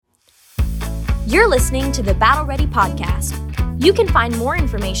You're listening to the Battle Ready podcast. You can find more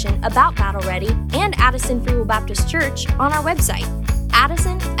information about Battle Ready and Addison Free Will Baptist Church on our website,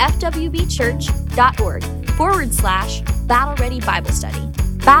 addisonfwbchurch.org/Battle Ready Bible Study.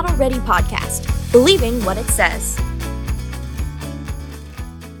 Battle Ready Podcast, believing what it says.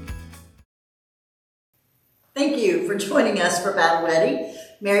 Thank you for joining us for Battle Ready.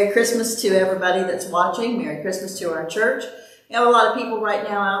 Merry Christmas to everybody that's watching. Merry Christmas to our church. We have a lot of people right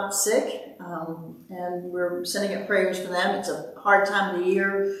now out sick, and we're sending up prayers for them. It's a hard time of the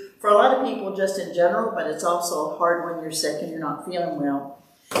year for a lot of people just in general, but it's also hard when you're sick and you're not feeling well.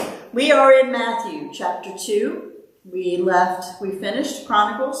 We are in Matthew chapter 2. We finished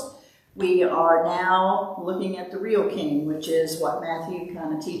Chronicles. We are now looking at the real king, which is what Matthew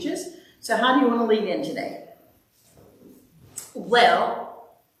kind of teaches. So how do you want to lead in today? Well,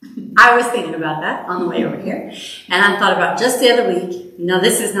 I was thinking about that on the way over here, and I thought about just the other week. Now,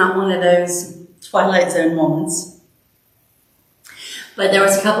 this is not one of those Twilight Zone moments, but there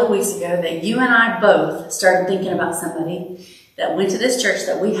was a couple of weeks ago that you and I both started thinking about somebody that went to this church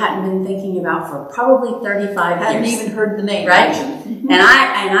that we hadn't been thinking about for probably 35 years. Hadn't even heard the name, right? And I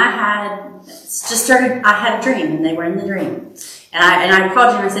had a dream, and they were in the dream. And I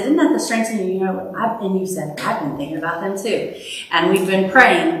called you and I said, isn't that the strange thing? And you said, I've been thinking about them too. And we've been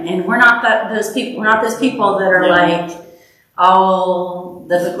praying, and we're not those people. We're not those people that are like, oh,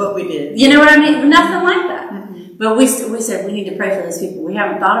 look what we did. You know what I mean? Nothing like that. Mm-hmm. But we said we need to pray for those people. We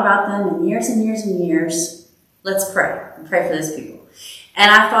haven't thought about them in years and years and years. Let's pray and pray for those people.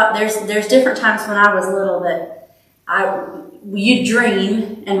 And I thought there's different times when I was little that you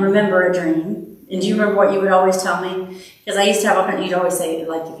dream and remember a dream. And do you remember what you would always tell me? Because I used to have you'd always say,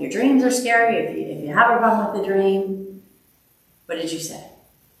 like, if your dreams are scary, if you have a problem with the dream, what did you say?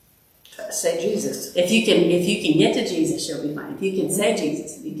 Say Jesus. If you can get to Jesus, you'll be fine. If you can say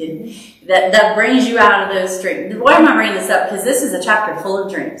Jesus, that brings you out of those dreams. Why am I bringing this up? Because this is a chapter full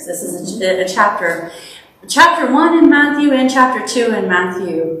of dreams. This is a chapter 1 in Matthew and chapter 2 in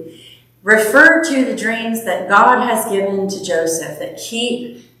Matthew refer to the dreams that God has given to Joseph that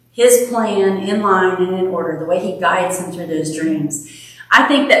keep his plan in line and in order, the way he guides him through those dreams. I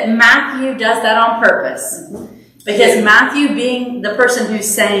think that Matthew does that on purpose. Because Matthew, being the person who's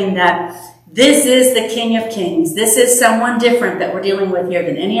saying that this is the King of Kings, this is someone different that we're dealing with here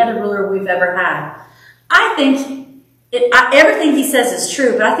than any other ruler we've ever had. I think everything he says is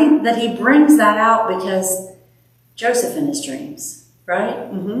true, but I think that he brings that out because Joseph in his dreams, right?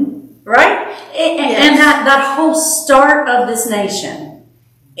 Mm-hmm. Right? Yes. And that whole start of this nation.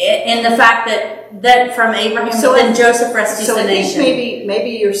 And the fact that from Abraham to then Joseph rescues the nation. So I think maybe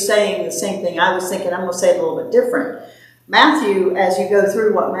you're saying the same thing I was thinking. I'm going to say it a little bit different. Matthew, as you go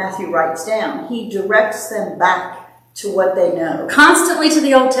through what Matthew writes down, he directs them back to what they know. Constantly to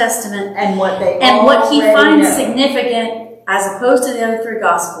the Old Testament. And what they And what he finds significant, as opposed to the other three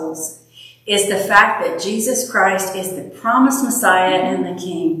Gospels, is the fact that Jesus Christ is the promised Messiah and the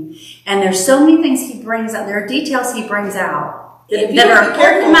King. And there's so many things he brings out. There are details he brings out that are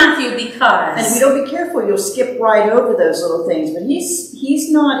important to Matthew because... And if you don't be careful, you'll skip right over those little things. But he's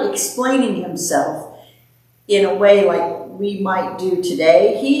not explaining himself in a way like we might do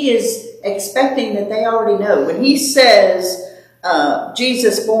today. He is expecting that they already know. When he says,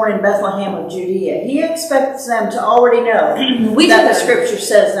 Jesus born in Bethlehem of Judea, he expects them to already know that the scripture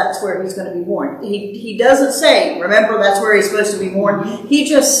says that's where he's going to be born. He doesn't say, remember, that's where he's supposed to be born. He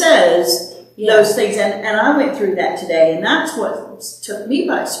just says... those things, and I went through that today, and that's what took me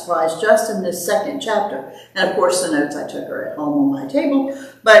by surprise just in this second chapter. And of course, the notes I took are at home on my table,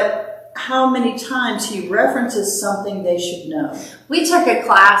 but how many times he references something they should know. We took a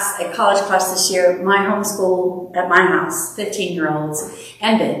college class this year, my homeschool at my house, 15-year-olds,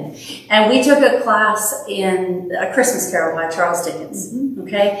 and Ben. And we took a class in A Christmas Carol by Charles Dickens. Mm-hmm.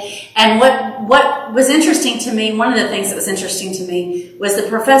 Okay? And what was interesting to me, one of the things that was interesting to me, was the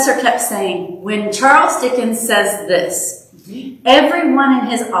professor kept saying, when Charles Dickens says this, everyone in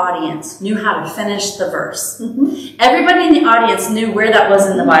his audience knew how to finish the verse. Mm-hmm. Everybody in the audience knew where that was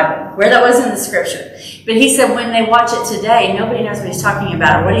in the Bible, where that was in the scripture. But he said when they watch it today, nobody knows what he's talking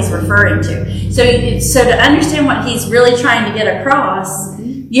about or what he's referring to. So to understand what he's really trying to get across,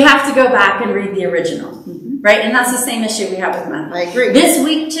 mm-hmm. you have to go back and read the original. Mm-hmm. Right? And that's the same issue we have with Matthew. I agree. This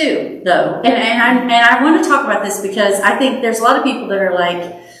week too, though, and I want to talk about this because I think there's a lot of people that are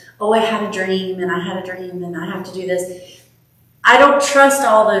like, oh, I had a dream and I have to do this. I don't trust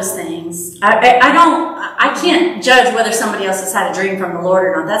all those things. I can't judge whether somebody else has had a dream from the Lord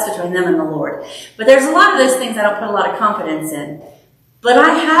or not. That's between them and the Lord. But there's a lot of those things I don't put a lot of confidence in. But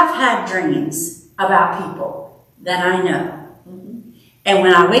I have had dreams about people that I know. Mm-hmm. And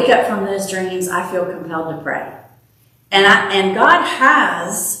when I wake up from those dreams, I feel compelled to pray. And God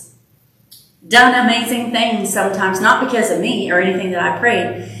has done amazing things sometimes, not because of me or anything that I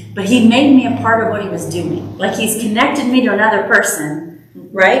prayed, but He made me a part of what He was doing. Like He's connected me to another person,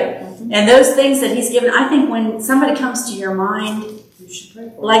 right? Mm-hmm. And those things that He's given, I think when somebody comes to your mind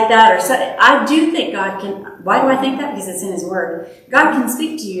like that, or so, I do think God can. Why do I think that? Because it's in His Word. God can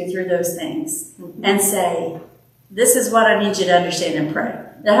speak to you through those things and say, this is what I need you to understand and pray.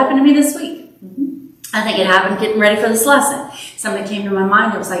 That happened to me this week. I think it happened getting ready for this lesson. Somebody came to my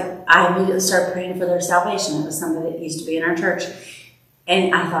mind that was like, I immediately started praying for their salvation. It was somebody that used to be in our church.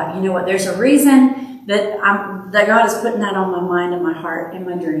 And I thought, you know what, there's a reason that God is putting that on my mind and my heart and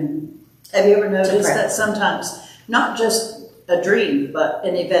my dream. Have you ever noticed that sometimes, not just a dream, but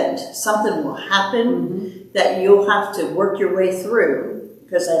an event, something will happen that you'll have to work your way through,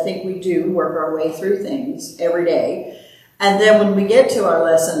 because I think we do work our way through things every day. And then when we get to our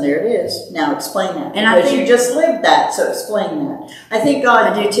lesson, there it is. Now explain that. And because you just lived that, so explain that. I think God,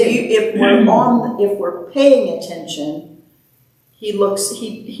 I do too. If we're paying attention, He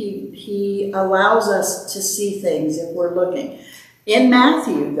allows us to see things if we're looking. In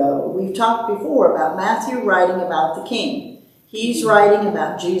Matthew, though, we've talked before about Matthew writing about the King. He's writing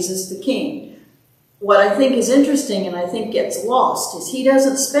about Jesus the King. What I think is interesting and I think gets lost is he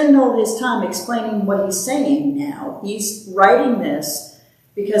doesn't spend all his time explaining what he's saying now. He's writing this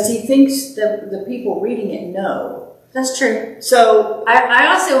because he thinks that the people reading it know. That's true. So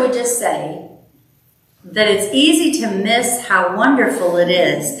I also would just say that it's easy to miss how wonderful it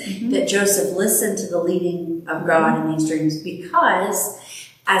is that Joseph listened to the leading of God in these dreams, because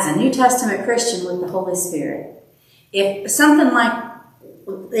as a New Testament Christian with the Holy Spirit, if something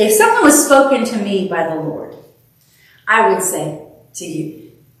was spoken to me by the Lord, I would say to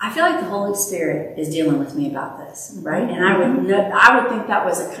you, I feel like the Holy Spirit is dealing with me about this, right? And I would think that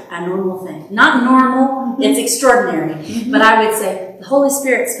was a normal thing. Not normal, it's extraordinary. But I would say, the Holy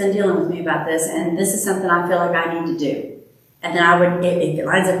Spirit's been dealing with me about this, and this is something I feel like I need to do. And then I would, if it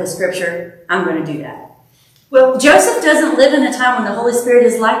lines up with Scripture, I'm going to do that. Well, Joseph doesn't live in a time when the Holy Spirit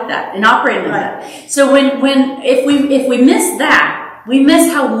is like that and operating like that. So if we miss that, we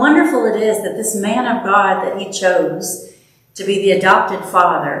miss how wonderful it is that this man of God that He chose to be the adopted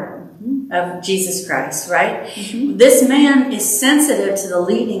father of Jesus Christ, right? This man is sensitive to the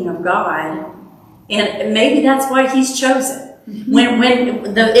leading of God, and maybe that's why he's chosen. In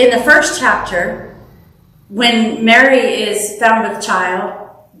the first chapter, when Mary is found with child,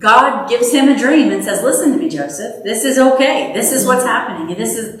 God gives him a dream and says, listen to me, Joseph. This is okay. This is what's happening. And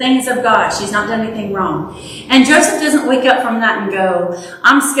this is things of God. She's not done anything wrong. And Joseph doesn't wake up from that and go,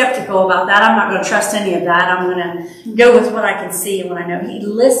 I'm skeptical about that. I'm not going to trust any of that. I'm going to go with what I can see and what I know. He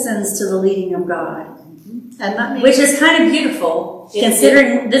listens to the leading of God. And that means, which is kind of beautiful,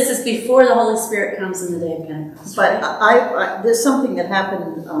 considering this is before the Holy Spirit comes in the day of Pentecost. But there's something that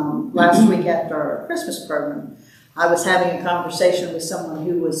happened last week after our Christmas program. I was having a conversation with someone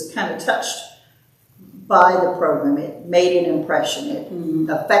who was kind of touched by the program. It made an impression. It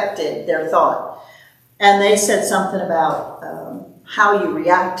affected their thought. And they said something about how you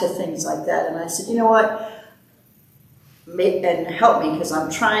react to things like that. And I said, you know what? And help me, because I'm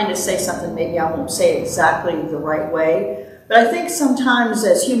trying to say something. Maybe I won't say it exactly the right way. But I think sometimes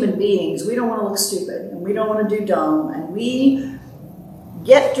as human beings, we don't want to look stupid. And we don't want to do dumb. And we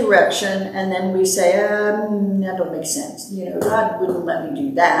get direction, and then we say, that don't make sense. You know, God wouldn't let me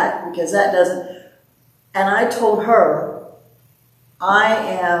do that, because that doesn't. And I told her, I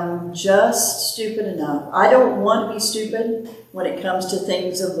am just stupid enough. I don't want to be stupid when it comes to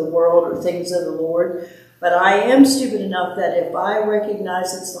things of the world or things of the Lord, but I am stupid enough that if I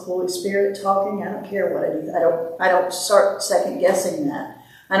recognize it's the Holy Spirit talking, I don't care what I do. I don't start second guessing that.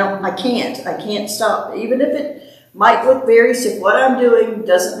 I can't stop. Even if it might look very stiff. What I'm doing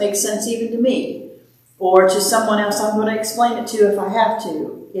doesn't make sense even to me. Or to someone else I'm going to explain it to if I have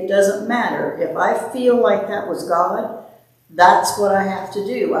to. It doesn't matter. If I feel like that was God, that's what I have to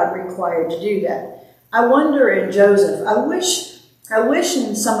do. I'm required to do that. I wonder in Joseph, I wish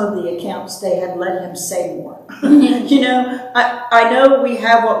in some of the accounts they had let him say more. You know, I know we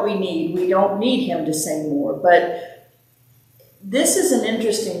have what we need. We don't need him to say more, but this is an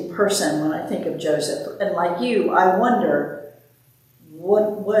interesting person when I think of Joseph. And like you, I wonder,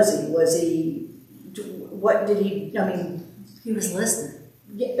 what was he? He was listening.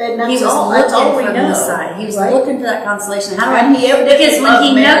 Yeah, and that's all we know. Side. He was right? looking for that consolation. Because when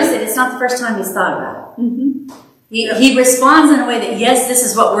he knows it, it's not the first time he's thought about it. He responds in a way that, yes, this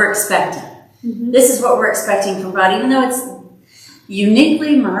is what we're expecting. This is what we're expecting from God, even though it's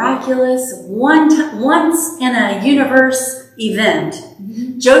uniquely miraculous, once in a universe event.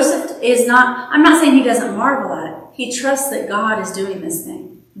 Joseph is not, I'm not saying he doesn't marvel at it. He trusts that God is doing this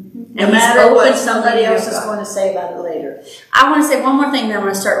thing. No matter what somebody else is going to say about it later. I want to say one more thing, then I'm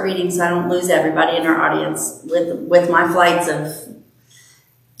going to start reading so I don't lose everybody in our audience with my flights of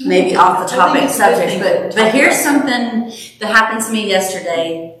maybe off the topic subjects. But here's something that happened to me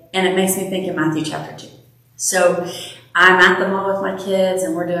yesterday, and it makes me think of Matthew chapter 2. So I'm at the mall with my kids,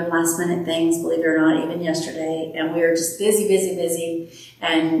 and we're doing last minute things, believe it or not, even yesterday. And we were just busy.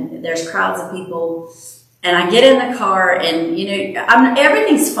 And there's crowds of people. And I get in the car, and,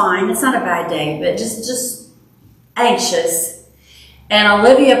 everything's fine. It's not a bad day, but just anxious. And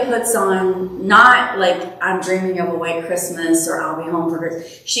Olivia puts on, not like I'm dreaming of a white Christmas or I'll be home for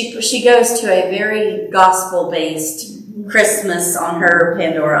Christmas. She goes to a very gospel-based Christmas on her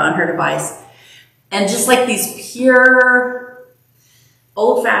Pandora, on her device. And just like these pure,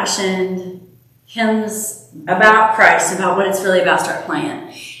 old-fashioned hymns about Christ, about what it's really about, start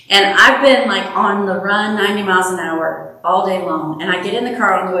playing. And I've been like on the run 90 miles an hour all day long. And I get in the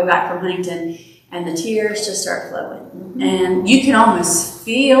car on the way back from Huntington, and the tears just start flowing. And you can almost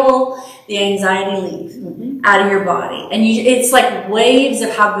feel the anxiety leave out of your body. And it's like waves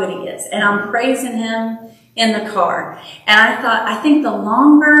of how good he is. And I'm praising him in the car. And I think the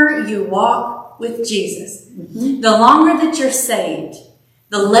longer you walk with Jesus, the longer that you're saved,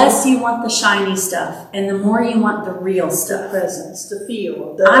 the less you want the shiny stuff and the more you want the real stuff. The presence, the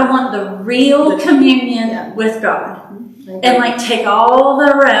feel. I want the real communion with God. And like take all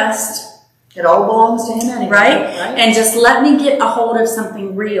the rest. It all belongs to him anyway. Right? And just let me get a hold of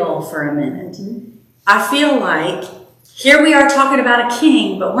something real for a minute. I feel like here we are talking about a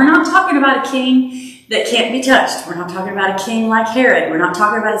king, but we're not talking about a king that can't be touched. We're not talking about a king like Herod. We're not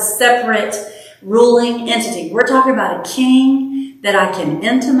talking about a separate ruling entity. We're talking about a king that I can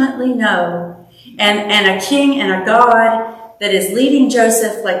intimately know, and a king and a God that is leading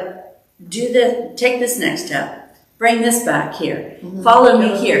Joseph, like, take this next step. Bring this back here. Follow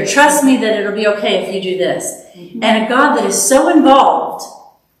me here. Trust me that it'll be okay if you do this. And a God that is so involved,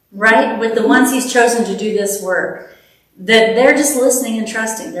 right, with the ones he's chosen to do this work, that they're just listening and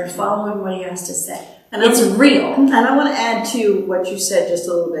trusting. They're following what he has to say. And it's real. And I want to add to what you said just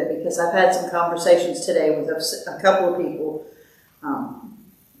a little bit, because I've had some conversations today with a couple of people,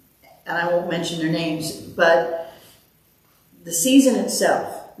 and I won't mention their names, but the season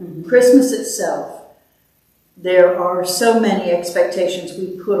itself, Christmas itself, there are so many expectations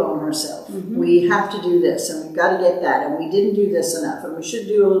we put on ourselves. We have to do this, and we've got to get that, and we didn't do this enough, and we should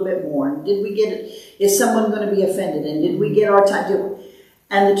do a little bit more. And did we get it? Is someone going to be offended? And did we get our time?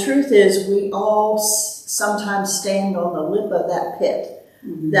 And the truth is, we all sometimes stand on the lip of that pit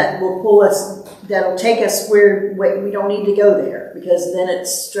that will pull us, that'll take us where we don't need to go there, because then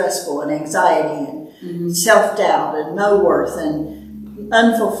it's stressful and anxiety and self-doubt and no worth and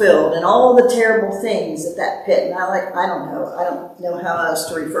unfulfilled and all the terrible things at that pit. And I don't know how else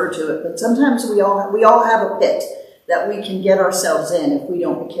to refer to it, but sometimes we all have a pit that we can get ourselves in if we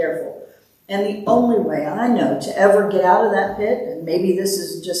don't be careful. And the only way I know to ever get out of that pit, and maybe this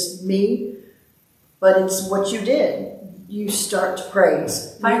is just me, but it's what you did. You start to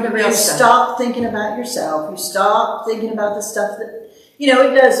praise. Find the real you stuff. Stop thinking about yourself. You stop thinking about the stuff that,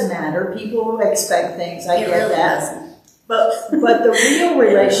 it does matter. People expect things. I get really that. Doesn't. But the real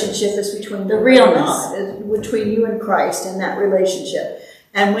relationship is between the realness, God, between you and Christ, and that relationship.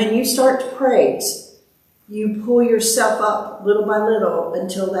 And when you start to praise, you pull yourself up little by little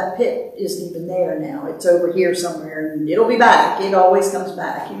until that pit isn't even there now. It's over here somewhere, and it'll be back. It always comes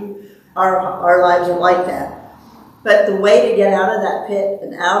back. Our lives are like that. But the way to get out of that pit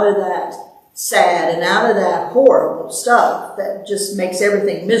and out of that sad and out of that horrible stuff that just makes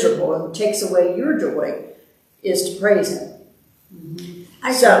everything miserable and takes away your joy is to praise him.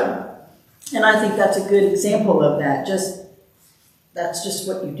 And I think that's a good example of that. That's just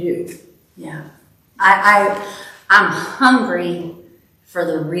what you do. Yeah. I'm hungry for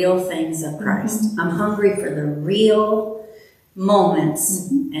the real things of Christ. I'm hungry for the real moments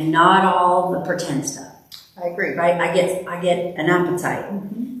and not all the pretend stuff. I agree. Right? I get an appetite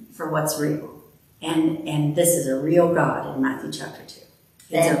for what's real. And this is a real God in Matthew chapter 2.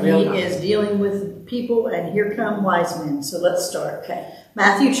 And he is dealing with people, and here come wise men. So let's start. Okay.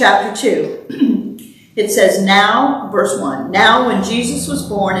 Matthew chapter 2. It says, now, verse 1, now when Jesus was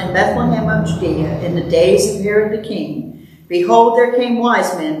born in Bethlehem of Judea in the days of Herod the king, behold, there came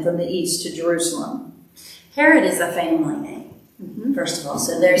wise men from the east to Jerusalem. Herod is a family name, first of all.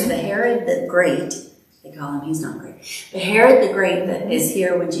 So there's the Herod the Great. They call him, he's not great. The Herod the Great that is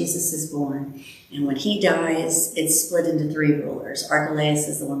here when Jesus is born. And when he dies, it's split into 3 rulers. Archelaus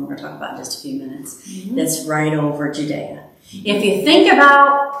is the one we're going to talk about in just a few minutes. That's right over Judea. If you think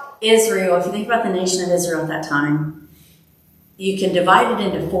about Israel, if you think about the nation of Israel at that time, you can divide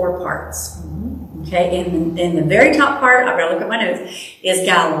it into 4 parts. Okay, in the very top part, I've got to look at my notes, is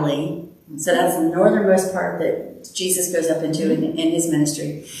Galilee. So that's the northernmost part that Jesus goes up into in his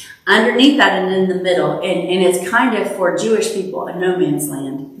ministry. Underneath that and in the middle, and it's kind of for Jewish people a no man's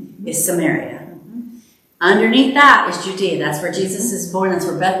land, is Samaria. Underneath that is Judea. That's where Jesus is born. That's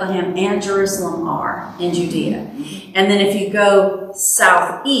where Bethlehem and Jerusalem are, in Judea. And then if you go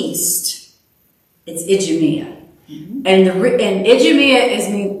southeast, it's Idumea. And Idumea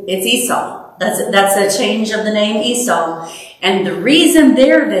it's Esau. That's a change of the name Esau. And the reason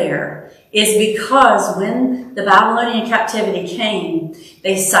they're there is because when the Babylonian captivity came,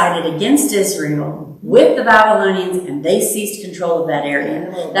 they sided against Israel with the Babylonians, and they seized control of that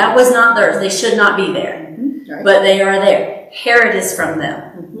area. That was not theirs. They should not be there. But they are there. Herod is from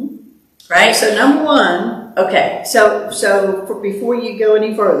them. Right? So number 1. Okay. So before you go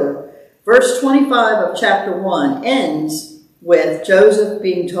any further, verse 25 of chapter 1 ends with Joseph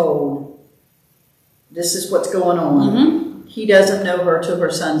being told, this is what's going on. He doesn't know her till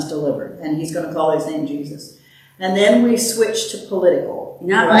her son's delivered, and he's going to call his name Jesus. And then we switch to political.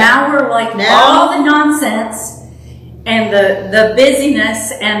 Now we're like all the nonsense and the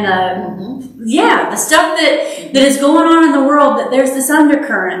busyness and the stuff that is going on in the world, that there's this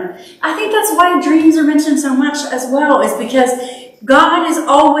undercurrent. I think that's why dreams are mentioned so much as well, is because God is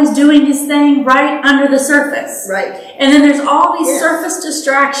always doing his thing right under the surface. Right. And then there's all these surface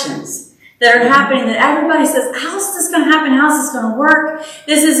distractions that are happening that everybody says, how's this going to happen? How's this going to work?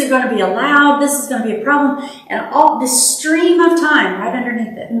 This isn't going to be allowed. This is going to be a problem. And all this stream of time right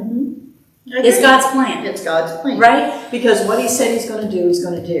underneath it. It's God's plan. It's God's plan. Right? Because what he said he's going to do, he's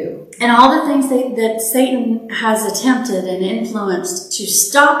going to do. And all the things that Satan has attempted and influenced to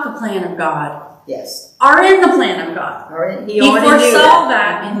stop the plan of God are in the plan of God. He foresaw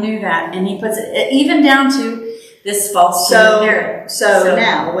that and knew that. And he puts it even down to this false Herod. So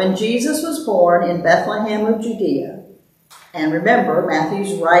now, when Jesus was born in Bethlehem of Judea, and remember,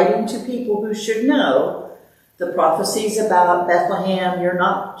 Matthew's writing to people who should know the prophecies about Bethlehem. You're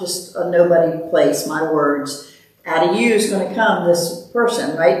not just a nobody place, my words. Out of you is going to come this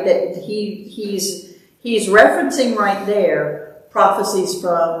person, right? That he's referencing right there prophecies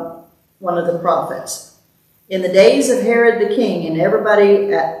from one of the prophets. In the days of Herod the king, and everybody,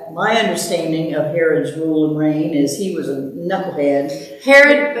 my understanding of Herod's rule and reign is he was a knucklehead.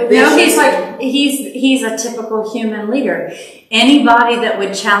 Herod, he's a typical human leader. Anybody that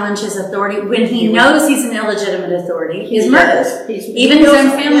would challenge his authority, when he knows he's an illegitimate authority, he's murdered. Even his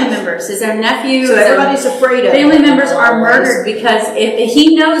own family members, his own nephews. So everybody's afraid of him. Family members are murdered because if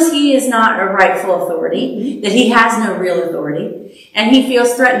he knows he is not a rightful authority, that he has no real authority, and he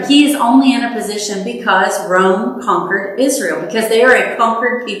feels threatened. He is only in a position because Rome conquered Israel, because they are a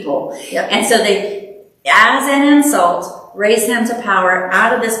conquered people. And so they, as an insult, raise him to power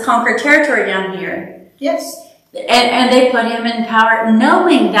out of this conquered territory down here. Yes. And they put him in power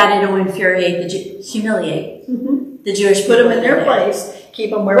knowing that it will infuriate, humiliate the Jewish people. Put them in their place, keep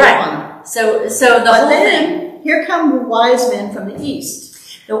them where we want them. So the whole thing. Here come the wise men from the east.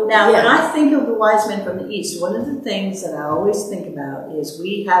 Now, when I think of the wise men from the east, one of the things that I always think about is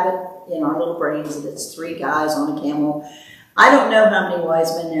we have it in our little brains that it's 3 guys on a camel. I don't know how many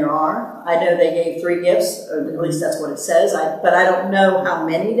wise men there are. I know they gave 3 gifts, or at least that's what it says, but I don't know how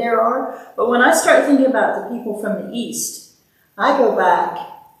many there are. But when I start thinking about the people from the east, I go back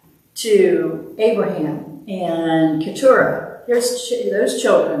to Abraham and Keturah. Those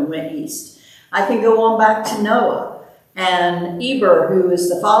children went east. I can go on back to Noah. And Eber, who is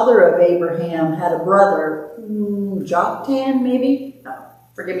the father of Abraham, had a brother, Joktan maybe?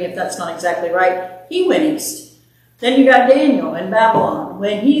 Forgive me if that's not exactly right. He went east. Then you got Daniel in Babylon,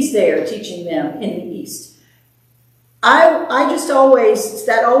 when he's there teaching them in the east. I just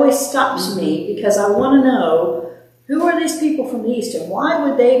that always stops me, because I want to know, who are these people from the east, and why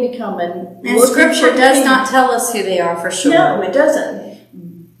would they be coming? And Scripture does not tell us who they are for sure. No, it doesn't.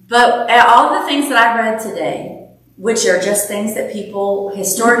 But all the things that I read today, which are just things that people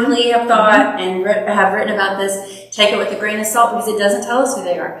historically have thought and have written about this, take it with a grain of salt, because it doesn't tell us who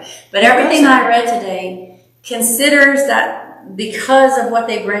they are. But everything that I read today considers that because of what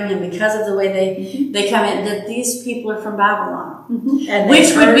they bring and because of the way they come in, that these people are from Babylon. And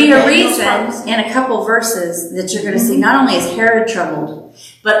which would be a reason in a couple verses that you're going to see not only is Herod troubled,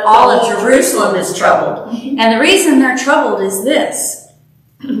 but all of Jerusalem is troubled. And the reason they're troubled is this.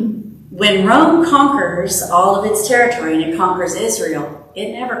 When Rome conquers all of its territory and it conquers Israel,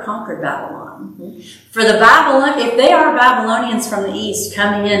 it never conquered Babylon. For the if they are Babylonians from the east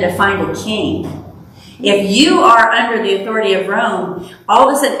coming in to find a king, If you are under the authority of Rome, all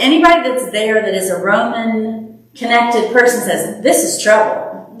of a sudden, anybody that's there that is a Roman connected person says, this is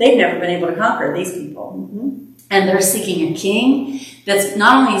trouble. They've never been able to conquer these people. And they're seeking a king that's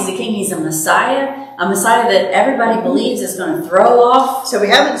not only is the king, he's a Messiah that everybody believes is going to throw off. So we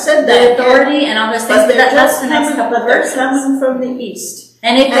haven't said the that authority yet, and all those things, but that's the next couple of verses. They're coming from the east.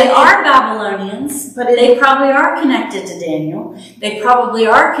 And if they are Babylonians, they probably are connected to Daniel. They probably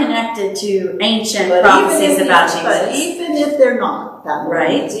are connected to ancient prophecies about Jesus. But even if they're not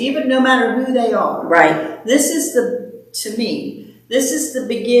Babylonians, even no matter who they are, this is to me, this is the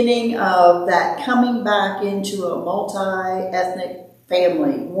beginning of that coming back into a multi-ethnic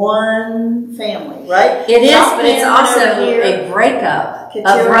family, one family, right? It is, but it's also a breakup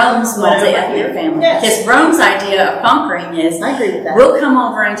of Rome's multi-ethnic family. Yes. Because Rome's idea of conquering is, I agree with that. We'll come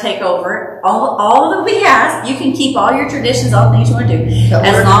over and take over all that we have. You can keep all your traditions, all the things you want to do,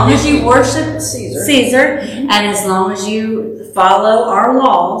 as long as you worship Caesar, and as long as you follow our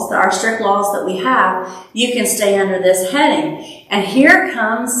laws, our strict laws that we have, you can stay under this heading. And here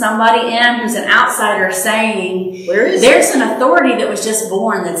comes somebody in who's an outsider saying, there's an authority that was just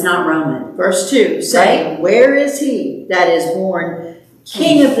born that's not Roman. Verse 2, saying, where is he that is born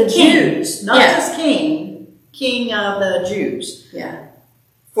King of the Jews? Not just king of the Jews. Yeah.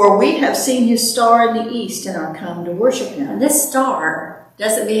 For we have seen his star in the east and are come to worship him. And this star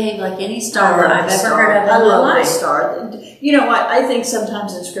doesn't behave like any star I've ever heard of in my life. I love life. this star. You know what? I think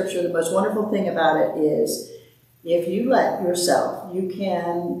sometimes in Scripture the most wonderful thing about it is if you let yourself, you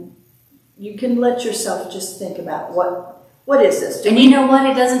can let yourself just think about what is this? And you know what?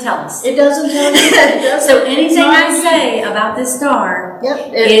 It doesn't tell us. It doesn't tell you. So anything I say about this star,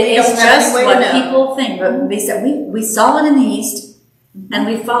 it's just what people think. But we saw it in the east, and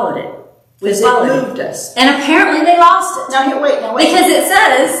we followed it. Because it moved us. And apparently they lost it. Now wait. Because it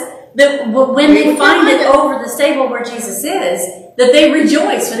says that when they find it over the stable where Jesus is, that they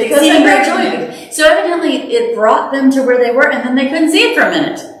rejoice with exceeding great joy. So evidently it brought them to where they were, and then they couldn't see it for a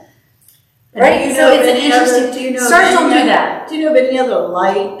minute. Right? So it's an interesting... Stars don't do that. Do you know of any other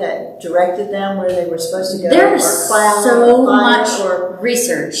light that directed them where they were supposed to go? There's so much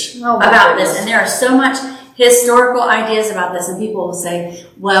research about this, and there are so much historical ideas about this, and people will say,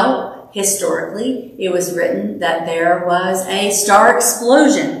 well, historically, it was written that there was a star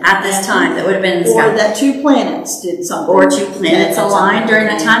explosion at this time that would have been in the sky. Or that two planets did something. Or two planets aligned during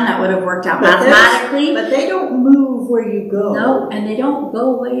that time. That would have worked out mathematically. But they don't move where you go. No, and they don't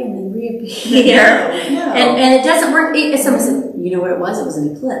go away and then reappear. No. And it doesn't work. Someone said, you know what it was? It was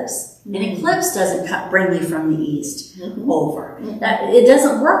an eclipse. An eclipse doesn't bring you from the east over. It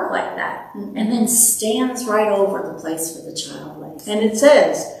doesn't work like that. And then stands right over the place where the child lays. And it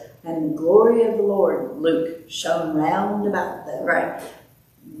says, and the glory of the Lord, Luke, shone round about them. Right.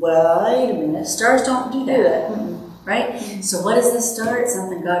 Well, wait a minute. Stars don't do that. Right? So what is this star? It's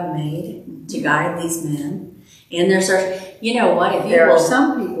something God made to guide these men in their search. You know what? There are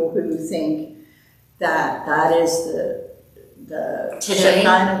some people who think that is the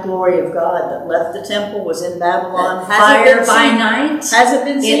Shekinah glory of God that left the temple, was in Babylon. Fire by night. Hasn't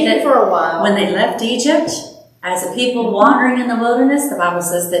been seen for a while. When they left Egypt, as a people wandering in the wilderness, the Bible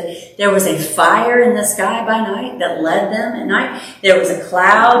says that there was a fire in the sky by night that led them at night. There was a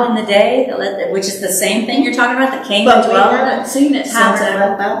cloud in the day that led them, which is the same thing you're talking about that came to dwell. But we haven't seen it since it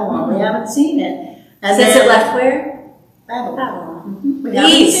left Babylon. We haven't seen it. And since it left where? Babylon. The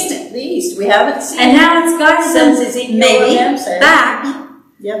east. The east. We haven't seen it. And now it's guided them maybe back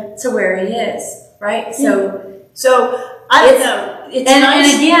Yep. to where he is. Right? So I don't know. It's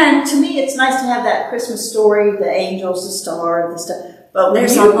nice. And again, to me, it's nice to have that Christmas story, the angels, the star, the stuff. But when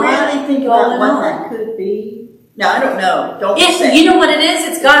there's you really think about what that could be, no, I don't know. Don't say. You know what it is?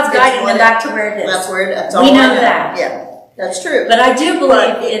 It's God's guiding them back to where it is. That's where that's all we know I know. that. Yeah, that's true. But I do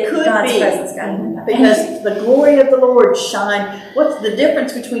believe it could God's be presence guiding them back. Because the glory of the Lord shine. What's the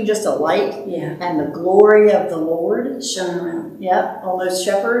difference between just a light and the glory of the Lord shone around? Yeah, all those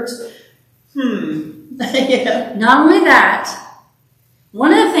shepherds. Yeah. Not only that.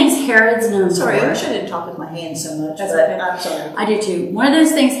 One of the things Herod's known for... Sorry, I shouldn't talk with my hands so much. That's okay. I'm sorry. I do too. One of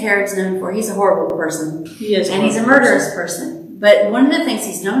those things Herod's known for, he's a horrible person. He is. And he's a murderous person. But one of the things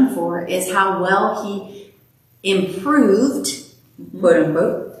he's known for is how well he improved, quote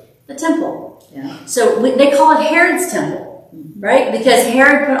unquote, the temple. Yeah. So they call it Herod's temple, right? Because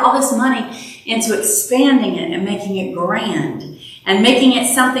Herod put all this money into expanding it and making it grand. And making it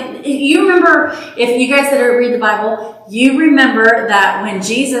something, you remember, if you guys that read the Bible, you remember that when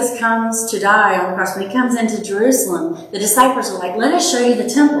Jesus comes to die on the cross, when he comes into Jerusalem, the disciples are like, let us show you the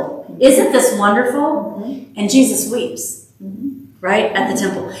temple. Isn't this wonderful? And Jesus weeps. right? At the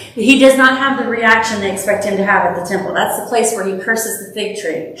temple. He does not have the reaction they expect him to have at the temple. That's the place where he curses the fig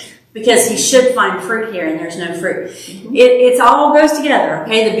tree. Because he should find fruit here and there's no fruit. It all goes together,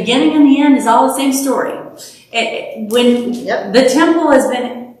 okay? The beginning and the end is all the same story. When the temple has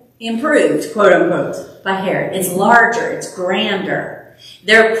been improved, quote unquote, by Herod, it's larger, it's grander.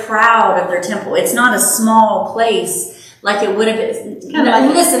 They're proud of their temple. It's not a small place like it would have been. It's kind of like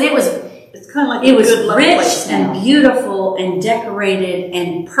it was rich and beautiful and decorated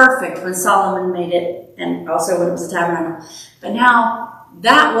and perfect when Solomon made it, and also when it was a tabernacle. But now,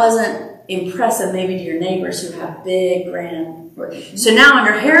 that wasn't impressive maybe to your neighbors who have big, grand. So now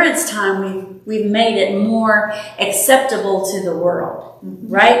under Herod's time, we've made it more acceptable to the world,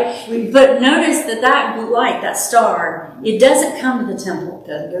 right? But notice that light, that star, it doesn't come to the temple.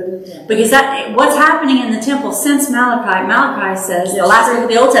 Because what's happening in the temple since Malachi says, the last book of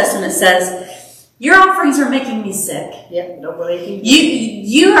the Old Testament says, your offerings are making me sick.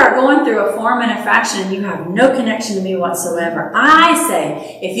 You are going through a form and a faction and you have no connection to me whatsoever. I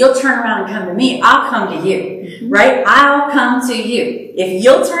say, if you'll turn around and come to me, I'll come to you. Right? I'll come to you. If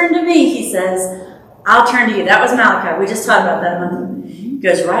you'll turn to me, he says, I'll turn to you. That was Malachi. We just talked about that a month ago.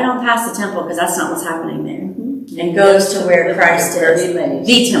 Goes right on past the temple because that's not what's happening there. And goes to where Christ is.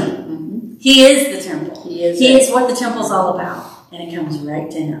 The temple. He is the temple. He is what the temple's all about. And it comes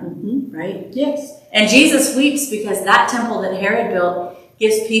right to him. Right? Yes. And Jesus weeps because that temple that Herod built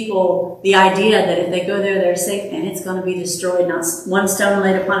gives people the idea that if they go there, they're safe, and it's going to be destroyed, not one stone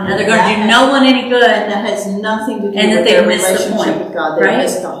laid upon another. They're going to do no one any good. And that has nothing to do with their relationship with God. They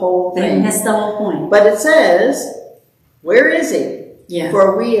missed the whole thing. They missed the whole point. But it says, where is he? Yeah.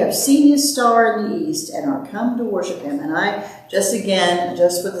 For we have seen his star in the east and are come to worship him. And I, just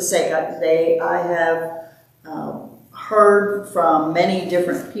for the sake, I have heard from many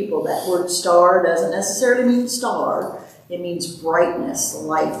different people that word star doesn't necessarily mean star. It means brightness,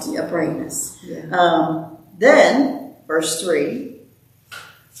 light, brightness. Yeah. Then, verse 3,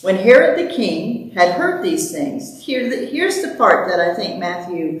 when Herod the king had heard these things, here's the part that I think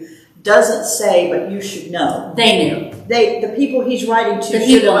Matthew doesn't say, but you should know. They knew. The people he's writing to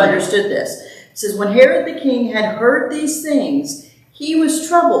should have understood this. It says, when Herod the king had heard these things, he was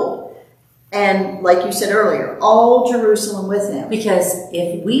troubled. And like you said earlier, all Jerusalem with him. Because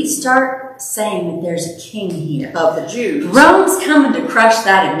if we start saying that there's a king here of the Jews, Rome's coming to crush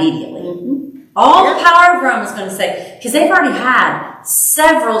that immediately. All the power of Rome is going to say, because they've already had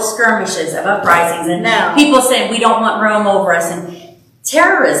several skirmishes of uprisings and now people saying we don't want Rome over us, and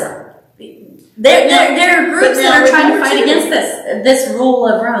terrorism. There are groups that are trying to fight against this rule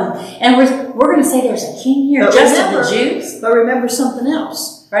of Rome. And we're going to say there's a king here of the Jews. But remember something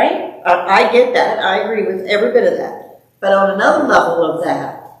else. Right? I get that. I agree with every bit of that. But on another level of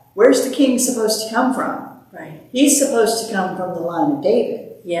that, where's the king supposed to come from? Right. He's supposed to come from the line of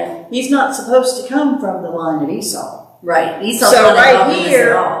David. Yeah. He's not supposed to come from the line of Esau. Right. Esau's so right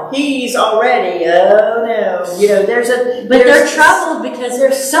here, he's already, oh no. But they're troubled because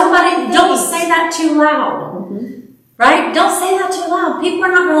there's somebody, don't say that too loud. Right? Don't say that too loud. People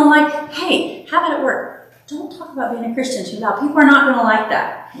are not going to like, hey, how about at work? Don't talk about being a Christian too loud. People are not going to like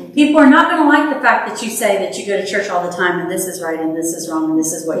that. People are not going to like the fact that you say that you go to church all the time and this is right and this is wrong and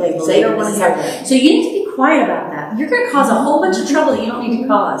this is what you believe. They don't want to hear that. So you need to be quiet about that. You're going to cause a whole bunch of trouble that you don't need to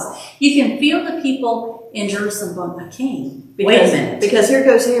cause. You can feel the people in Jerusalem going, a king. Wait a minute. Because here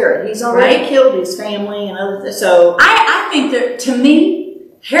goes Herod. He's already killed his family and other things. So I think that, to me,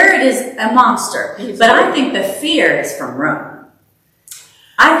 Herod is a monster. But I think the fear is from Rome.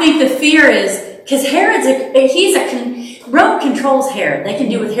 I think the fear is, because Rome controls Herod. They can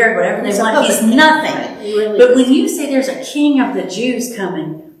do with Herod whatever they want. He's nothing. But when you say there's a king of the Jews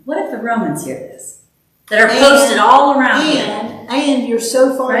coming, what if the Romans hear this? That are posted all around and you're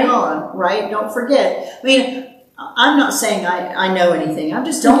so far gone, right? Don't forget. I mean, I'm not saying I know anything. I'm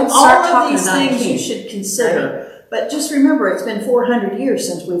just thinking all of these things you should consider. Right. But just remember, it's been 400 years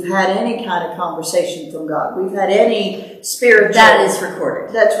since we've had any kind of conversation from God. We've had any spiritual... That is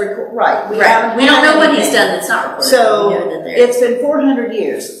recorded. That's recorded. Right. We don't know what he's done that's not recorded. So, it's been 400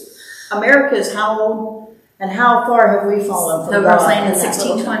 years. America is how old? And how far have we fallen from God? We're saying in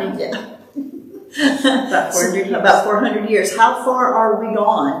 1620. Yeah. About 400 years. How far are we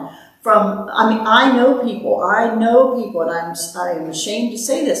gone from... I know people, and I am ashamed to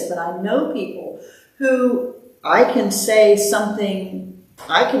say this, but I know people who... I can say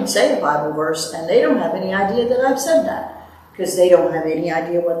a Bible verse, and they don't have any idea that I've said that, because they don't have any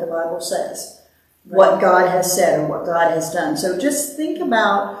idea what the Bible says, what God has said or what God has done. So just think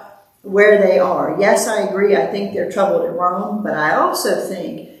about where they are. Yes, I agree. I think they're troubled at Rome, but I also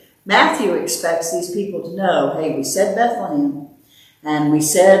think Matthew expects these people to know, hey, we said Bethlehem. And we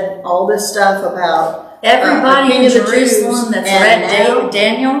said all this stuff about everybody in Jerusalem that's read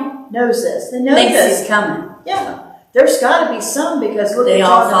Daniel knows this. They know thinks this. he's coming. Yeah. There's got to be some, because look, they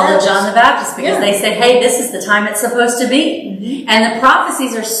all follow John the Baptist because Yeah. they said, hey, this is the time it's supposed to be. And the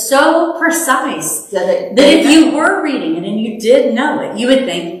prophecies are so precise that if you were reading it and you did know it, you would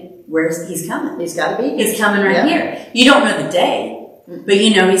think, he's coming. He's got to be here. He's coming right here. You don't know the day, but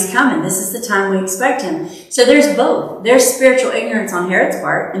you know he's coming. This is the time we expect him. So there's both. There's spiritual ignorance on Herod's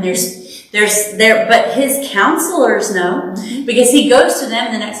part, and but his counselors know, because he goes to them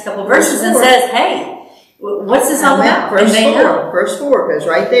in the next couple of verses and says, hey, what's this all about? Verse 4 goes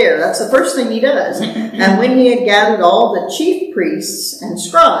right there. That's the first thing he does. And when he had gathered all the chief priests and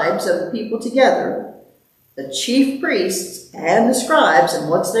scribes of the people together, the chief priests and the scribes, and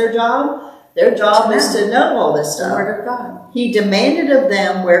what's their job? Their job is to know all this stuff. The Word of God. He demanded of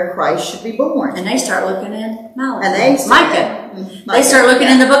them where Christ should be born. And they start looking in Malachi. And Micah. They start looking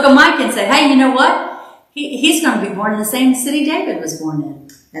in the book of Micah and say, hey, you know what? He's going to be born in the same city David was born in.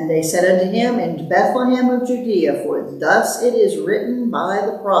 And they said unto him, in Bethlehem of Judea, for thus it is written by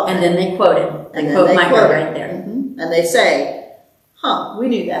the prophet. And then they quote him. They quote Micah right there. And they say, we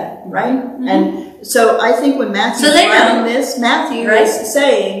knew that, right? And so I think when Matthew's writing this, Matthew is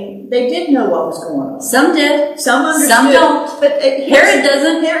saying they did know what was going on. Some did. Some understood. Some don't. But Herod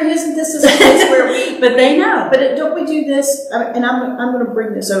doesn't. This is a place where we... But they know. But don't we do this? And I'm going to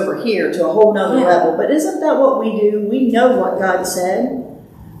bring this over here to a whole nother level. But isn't that what we do? We know what God said.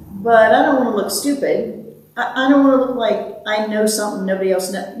 But I don't want to look stupid. I don't want to look like I know something nobody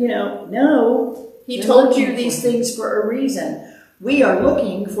else knows. No. He told you these things for a reason. We are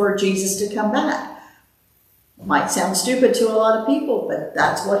looking for Jesus to come back. Might sound stupid to a lot of people, but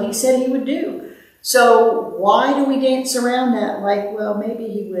that's what he said he would do. So why do we dance around that like, well, maybe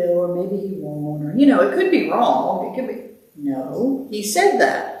he will or maybe he won't? Or, it could be wrong. It could be. No, he said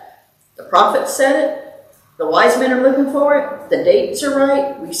that. The prophet said it. The wise men are looking for it. The dates are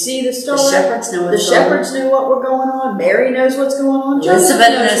right. We see the star. The shepherds know what's going on. The shepherds know what we're going on. Mary knows what's going on. Elizabeth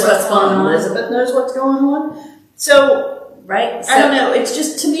knows what's going on. Elizabeth knows what's going on. So, right? I don't know. It's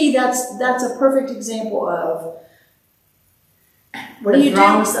just, to me, that's a perfect example of what do you do? The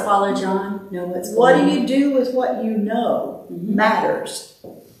throngs that follow John know what's going on. What do you do with what you know matters.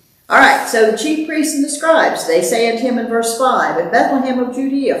 All right, so the chief priests and the scribes, they say unto him in verse 5, in Bethlehem of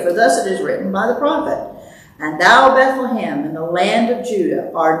Judea, for thus it is written by the prophet, and thou, Bethlehem, in the land of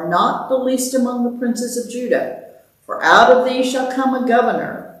Judah, art not the least among the princes of Judah. For out of thee shall come a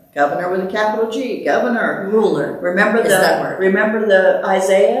governor with a capital G, governor, ruler. Remember the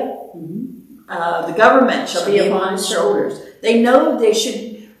Isaiah? The government shall be upon his shoulders. They know they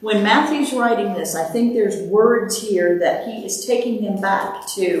should. When Matthew's writing this, I think there's words here that he is taking them back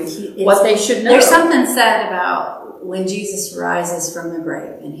to what they should know. There's something said about when Jesus rises from the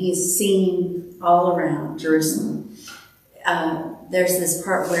grave and he's seen all around Jerusalem. There's this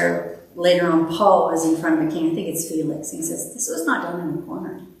part where later on Paul is in front of a king, I think it's Felix, and he says, this was not done in a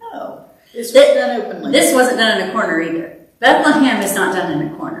corner. No, this was done openly. This wasn't done in a corner either. Bethlehem is not done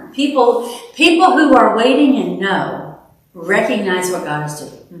in a corner. People who are waiting and know recognize what God is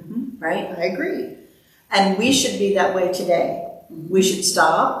doing, right? I agree. And we should be that way today. We should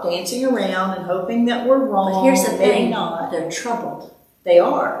stop dancing around and hoping that we're wrong. But here's the thing, not. They're troubled. They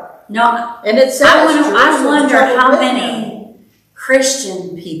are. No, and it says, I wonder how many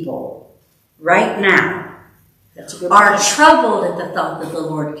Christian people right now are troubled at the thought that the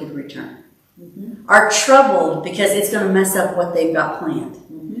Lord could return. Are troubled because it's going to mess up what they've got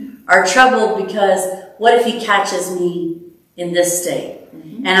planned. Are troubled because what if he catches me in this state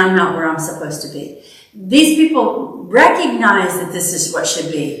and I'm not where I'm supposed to be? These people recognize that this is what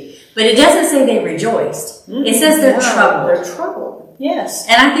should be, but it doesn't say they rejoiced. It says they're troubled. They're troubled. Yes.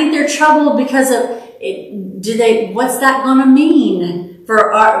 And I think they're troubled because of it. What's that going to mean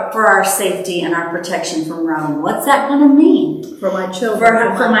for our safety and our protection from Rome? What's that going to mean for my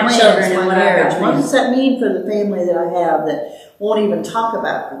children? For my children and my marriage. What does that mean for the family that I have that won't even talk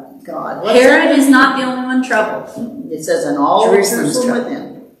about God? Herod is not the only one troubled. It says, and all Jerusalem with him.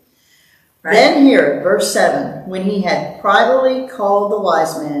 Right. Then Herod, verse 7, when he had privately called the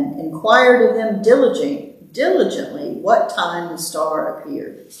wise men, inquired of them diligently what time the star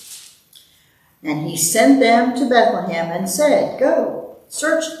appeared. And he sent them to Bethlehem and said, go,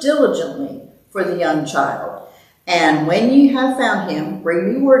 search diligently for the young child. And when you have found him,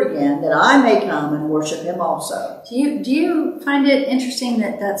 bring me word again, that I may come and worship him also. Do you find it interesting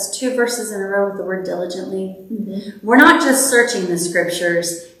that that's 2 verses in a row with the word diligently? We're not just searching the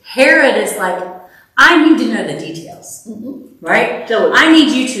scriptures. Herod is like, I need to know the details, right? I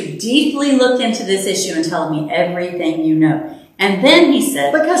need you to deeply look into this issue and tell me everything you know. And then he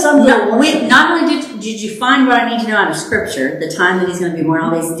said, Because I'm not only did you find what I need to know out of Scripture, the time that he's going to be born,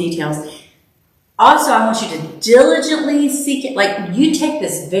 all these details, also I want you to diligently seek it. Like, you take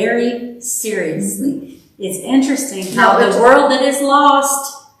this very seriously. It's interesting how the world that is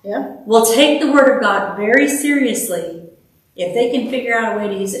lost will take the Word of God very seriously if they can figure out a way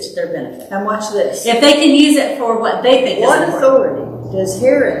to use it to their benefit. And watch this. If they can use it for what they think is important. What authority does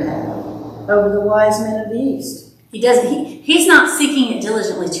Herod have over the wise men of the East? He's not seeking it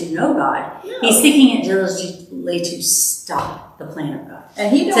diligently to know God. No. He's seeking it diligently to stop the plan of God.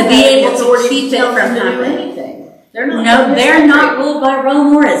 And he to be able to keep it from happening. They're not ruled by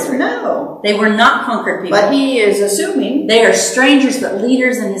Rome or Israel. No. They were not conquered people. But he is assuming they are strangers but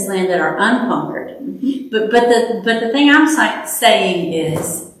leaders in his land that are unconquered. Mm-hmm. But the thing I'm saying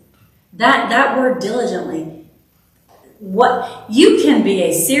is that word diligently, what you can be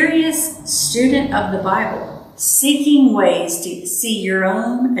a serious student of the Bible, seeking ways to see your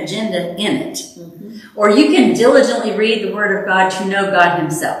own agenda in it. Mm-hmm. Or you can diligently read the Word of God to know God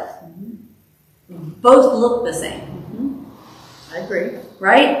Himself. Mm-hmm. Both look the same. Mm-hmm. I agree.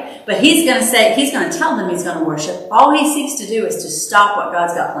 Right? But he's going to tell them he's going to worship. All he seeks to do is to stop what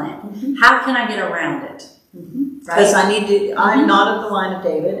God's got planned. Mm-hmm. How can I get around it? Because I'm not of the line of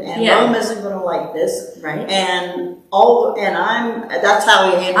David, and Rome isn't going to like this. Right. That's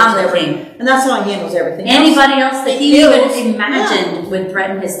how he handles everything. And that's how he handles everything. Anybody else that he even imagined would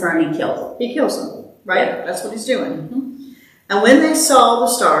threaten his throne, he kills. He kills them. Right? Yeah. That's what he's doing. Mm-hmm. And when they saw the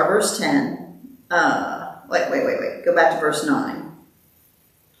star, verse 10, wait. Go back to verse 9.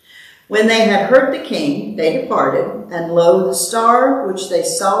 When they had heard the king, they departed, and lo, the star which they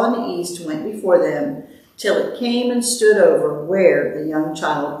saw in the east went before them, till it came and stood over where the young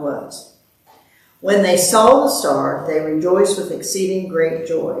child was. When they saw the star, they rejoiced with exceeding great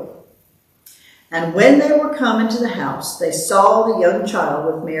joy. And when they were come into the house, they saw the young child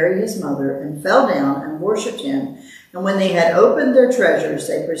with Mary his mother, and fell down and worshipped him. And when they had opened their treasures,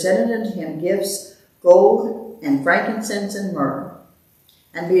 they presented unto him gifts, gold and frankincense and myrrh.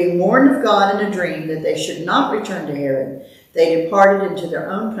 And being warned of God in a dream that they should not return to Herod, they departed into their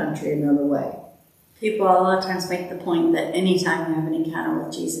own country another way. People a lot of times make the point that anytime you have an encounter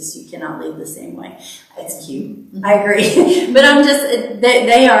with Jesus, you cannot leave the same way. It's cute. Mm-hmm. I agree. But I'm just,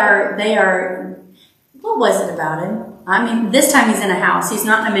 they are, what was it about him? I mean, this time he's in a house. He's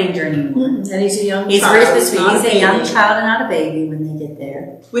not in a manger anymore. Mm-hmm. And he's a young child. He's a young child and not a baby when they get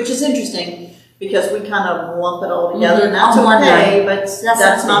there. Which is interesting, because we kind of lump it all together, and that's okay, but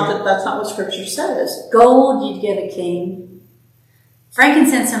that's not what Scripture says. Gold you'd give a king.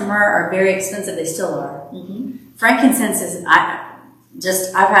 Frankincense and myrrh are very expensive. They still are. Mm-hmm. Frankincense is,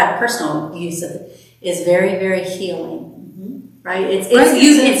 I've had personal use of it, is very, very healing. Mm-hmm. Right?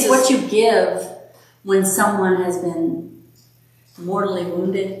 It's what you give when someone has been mortally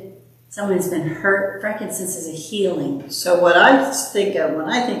wounded, someone has been hurt. Frankincense is a healing. So what I think of when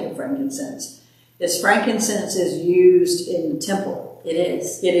I think of frankincense is used in the temple. It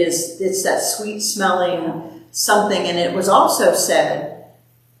is. It's that sweet smelling something, and it was also said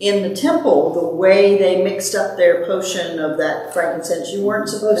in the temple, the way they mixed up their potion of that frankincense, you weren't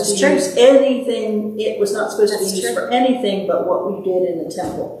supposed to use anything. It was not supposed to be used for anything but what we did in the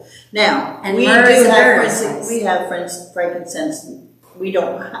temple. Now, we have frankincense.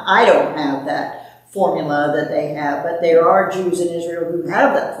 I don't have that formula that they have, but there are Jews in Israel who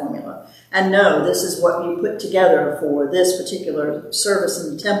have that formula and know this is what you put together for this particular service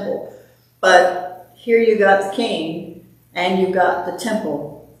in the temple. But here you got the king, and you got the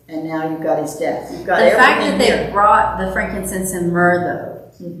temple, and now you've got his death. You've got the fact that they brought the frankincense and myrrh,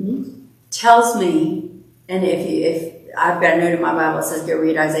 though, tells me, and if I've got a note in my Bible that says go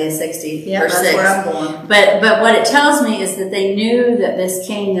read Isaiah 60, verse 6. Where I'm going. But what it tells me is that they knew that this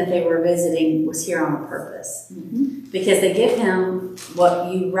king that they were visiting was here on purpose. Mm-hmm. Because they give him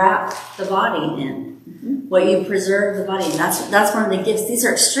what you wrap the body in. What you preserve the body. And that's one of the gifts. These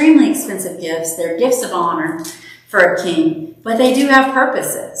are extremely expensive gifts. They're gifts of honor for a king, but they do have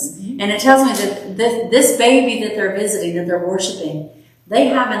purposes. Mm-hmm. And it tells me that this baby that they're visiting, that they're worshiping, they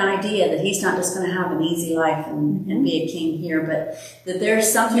have an idea that he's not just going to have an easy life and be a king here, but that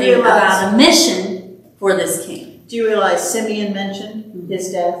there's something about a mission for this king. Do you realize Simeon mentioned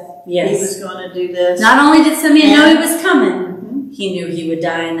his death? Yes. He was going to do this. Not only did Simeon know he was coming, he knew he would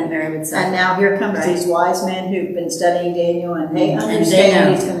die and that Mary would suffer. And now here comes these wise men who've been studying Daniel, and they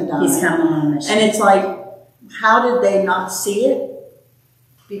understand he's going to die. He's coming on a mission. And it's like, how did they not see it?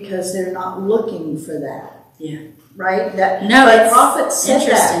 Because they're not looking for that. Yeah. right? That, No, but it's prophets said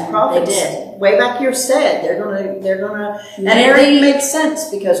interesting. that. Prophets They did. way back here said they're gonna, and Mary- it didn't make sense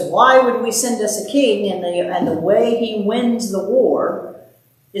because why would we send us a king and the way he wins the war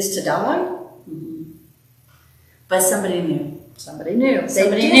is to die? But somebody knew. Somebody knew.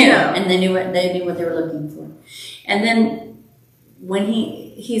 Somebody did knew, know. and they knew what they were looking for. And then when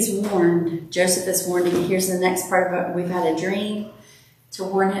he's warned, Joseph is warned. And here's the next part of it. We've had a dream to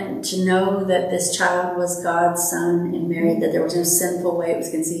warn him to know that this child was God's son and Mary, that there was no sinful way it was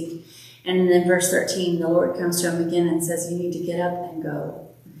conceived. And then verse 13, the Lord comes to him again and says, "You need to get up and go.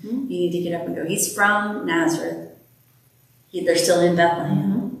 You need to get up and go." He's from Nazareth. They're still in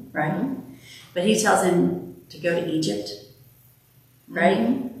Bethlehem, right? But he tells him to go to Egypt,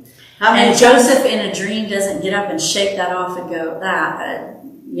 right? And Joseph in a dream doesn't get up and shake that off and go,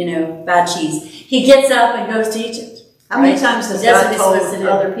 bad cheese. He gets up and goes to Egypt. How many times has That's God what he's told supposed to do.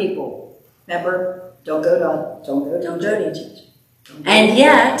 other people, remember, don't go to Egypt. And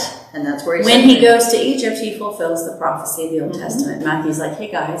yet, and that's where when he goes to Egypt, he fulfills the prophecy of the Old Testament. Matthew's like,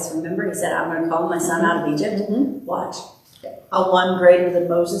 "Hey guys, remember he said, I'm going to call my son out of Egypt? Watch." A one greater than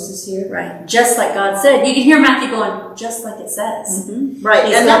Moses is here. Right. Just like God said. You can hear Matthew going, just like it says. Right.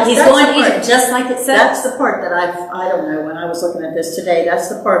 He's, and he's that's going the to part. Egypt just like it says. That's the part that I don't know, when I was looking at this today, that's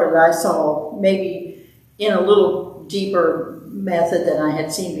the part that I saw maybe in a little deeper method than I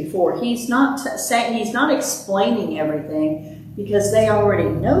had seen before. He's not saying, he's not explaining everything because they already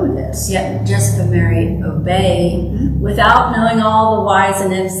know this. Yet Joseph and Mary obey without knowing all the whys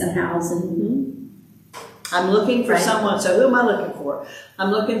and ifs and hows. And I'm looking for Right. someone, so who am I looking for? I'm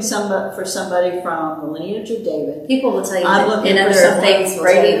looking for somebody from the lineage of David. people will tell you I'm that looking in for other someone faiths will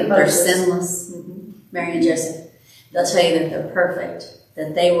tell greater you than that they're Moses. sinless. Mary and Joseph. They'll tell you that they're perfect,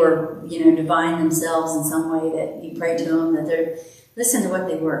 that they were, divine themselves in some way, that you prayed to them, that they're, listen to what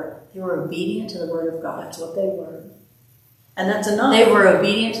they were. They were obedient to the word of God. That's what they were. And that's enough. They were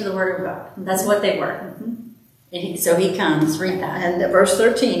obedient to the word of God. That's what they were. And so he comes, read that. And verse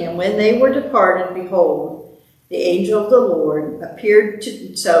 13, and when they were departed, behold, the angel of the Lord appeared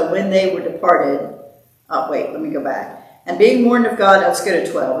to, so when they were departed, let me go back. And being warned of God, let's go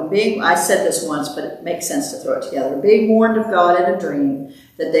to 12. And I said this once, but it makes sense to throw it together. Being warned of God in a dream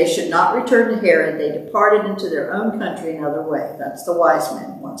that they should not return to Herod, they departed into their own country another way. That's the wise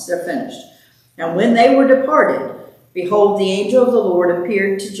men, once they're finished. And when they were departed, behold, the angel of the Lord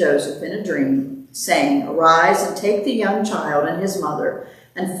appeared to Joseph in a dream, saying, Arise and take the young child and his mother,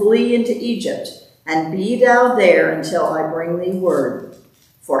 and flee into Egypt, and be thou there until I bring thee word.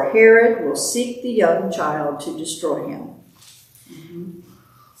 For Herod will seek the young child to destroy him.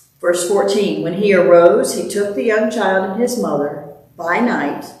 Verse 14, when he arose, he took the young child and his mother by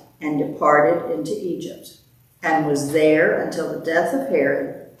night and departed into Egypt, and was there until the death of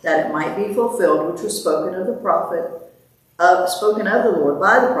Herod, that it might be fulfilled which was spoken of the Lord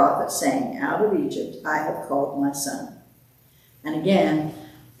by the prophet, saying, Out of Egypt I have called my son. And again,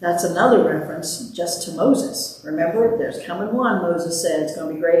 that's another reference just to Moses. Remember, there's coming one, Moses said, it's going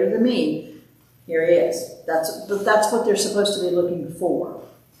to be greater than me. Here he is. That's what they're supposed to be looking for.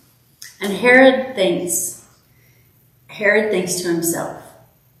 And Herod thinks to himself,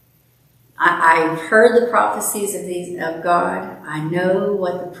 I've heard the prophecies of God. I know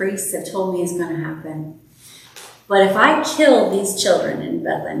what the priests have told me is going to happen. But if I kill these children in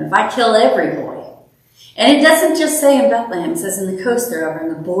Bethlehem, if I kill every boy, and it doesn't just say in Bethlehem, it says in the coast there, over in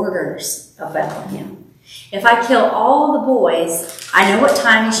the borders of Bethlehem. If I kill all the boys, I know what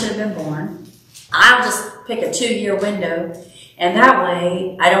time he should have been born. I'll just pick a 2-year window, and that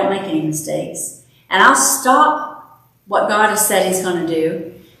way I don't make any mistakes. And I'll stop what God has said he's going to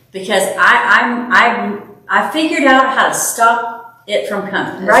do, because I figured out how to stop it from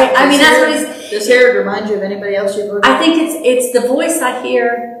coming, right? I mean, that's what he's... Does Herod remind you of anybody else you've heard of? I think it's the voice I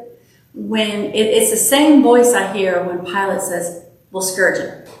hear when it's the same voice I hear when Pilate says, "We'll scourge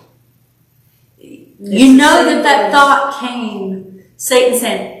him." You know that thought came, Satan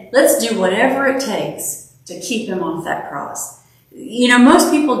saying, "Let's do whatever it takes to keep him off that cross."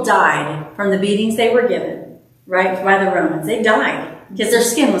 Most people died from the beatings they were given, right, by the Romans. They died because their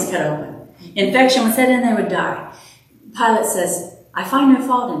skin was cut open. Infection was set in, they would die. Pilate says, "I find no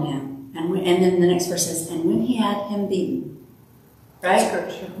fault in him." And then the next verse says, "And when he had him beaten," right?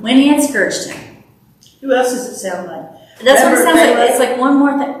 When he had scourged him. Who else does it sound like? That's what it sounds like. It's like one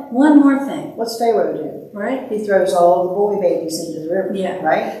more thing. What's Pharaoh do? Right? He throws all the boy babies into the river. Yeah.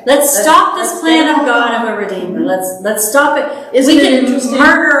 Right? Let's stop this plan of God of a Redeemer. Let's stop it. Isn't we it can interesting?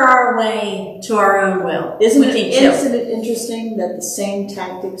 murder our way to our own will. Isn't we can kill. it interesting that the same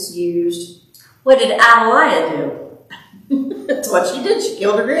tactics used? What did Athaliah do? That's what she did. She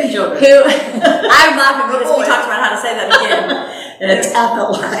killed her grandchildren. I'm laughing because we talked about how to say that again. It's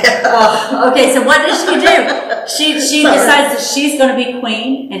Athaliah. Okay, so what does she do? She decides that she's going to be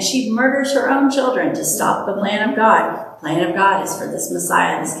queen, and she murders her own children to stop the plan of God. The plan of God is for this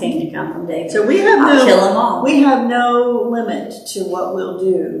Messiah, this King, to come from David. So we have kill them all. We have no limit to what we'll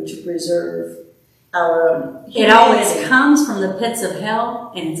do to preserve our own humanity. It always comes from the pits of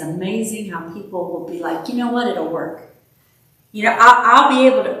hell, and it's amazing how people will be like, you know what, it'll work. You know,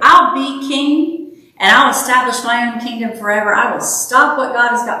 I'll be king, and I'll establish my own kingdom forever. I will stop what God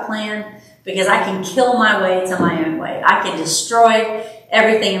has got planned because I can kill my way to my own way. I can destroy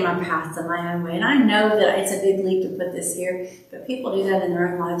everything in my path to my own way. And I know that it's a big leap to put this here, but people do that in their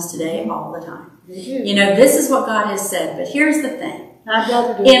own lives today all the time. You know, this is what God has said, but here's the thing.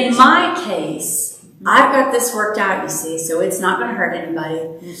 In my case, I've got this worked out, you see, so it's not going to hurt anybody.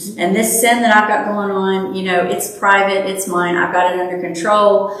 Mm-hmm. And this sin that I've got going on, you know, it's private, it's mine, I've got it under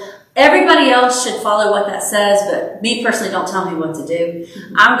control. Everybody else should follow what that says, but me personally, don't tell me what to do.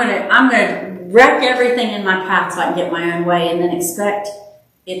 Mm-hmm. I'm gonna wreck everything in my path so I can get my own way, and then expect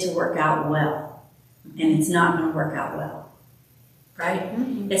it to work out well. And it's not going to work out well, right?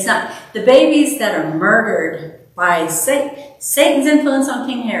 Mm-hmm. It's not. The babies that are murdered by Satan's influence on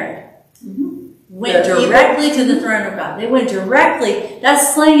King Herod. Mm-hmm. Went directly to the throne of God. They went directly.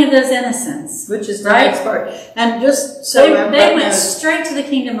 That's slaying of those innocents, which is the next part. And just so they went straight to the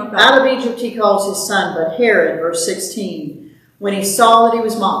kingdom of God. Out of Egypt he calls his son, but Herod, verse 16, when he saw that he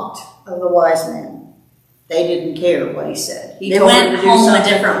was mocked of the wise men, they didn't care what he said. They went home a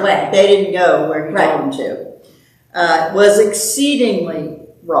different way. They didn't go where he told them to. Was exceedingly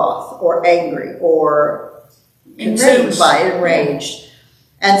wroth or angry or consumed by enraged.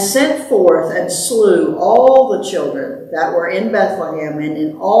 And sent forth and slew all the children that were in Bethlehem and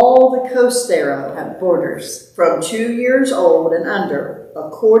in all the coasts thereof, at borders, from 2 years old and under,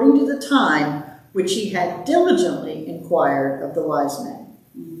 according to the time which he had diligently inquired of the wise men.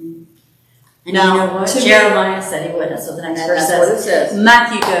 Mm-hmm. And now, you know what? Jeremiah said he would. That's what the next verse says. What it says.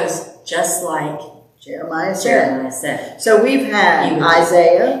 Matthew goes, just like Jeremiah said. So we've had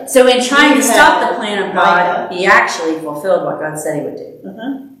Isaiah. So in trying to stop the plan of God, he actually fulfilled what God said he would do.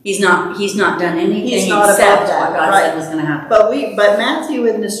 Uh-huh. He's not done anything except what God said was going to happen. But Matthew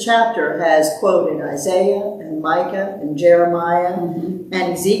in this chapter has quoted Isaiah and Micah and Jeremiah and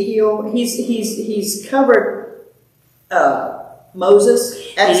Ezekiel. He's covered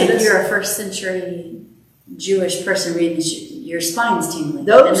Moses, Exodus. And if you're a first century Jewish person reading this, your spine's tingling. And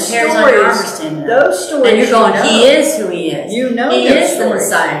the hairs on your arm are standing up. Those stories. And you're going, he is who he is. You know he is the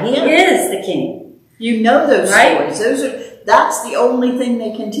Messiah. He is the King. You know those stories. That's the only thing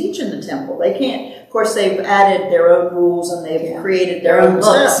they can teach in the temple. They can't. Of course, they've added their own rules and they've created their own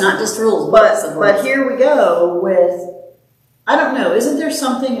books. stuff. Not just rules, but here we go with. I don't know. Isn't there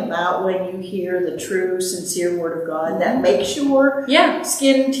something about when you hear the true, sincere word of God that makes your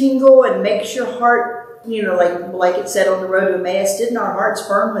skin tingle and makes your heart, you know, like it said on the road to Emmaus, didn't our hearts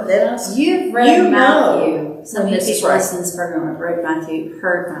burn within us? You've read Matthew. So many people listen to this program have read Matthew,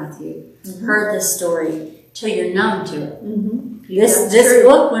 heard this story till you're numb to it. Mm-hmm. This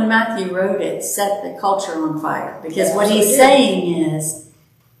book, when Matthew wrote it, set the culture on fire. Because what he's saying is,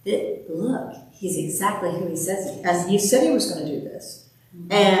 look, he's exactly who he says he is. And he said he was going to do this.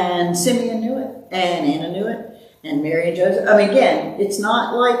 Mm-hmm. And Simeon knew it. And Anna knew it. And Mary and Joseph. I mean, again, it's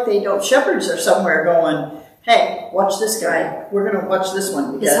not like they don't. Shepherds are somewhere going, hey, watch this guy. We're going to watch this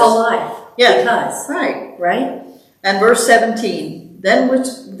one. His whole life. Yeah. Because. Right. And verse 17. Then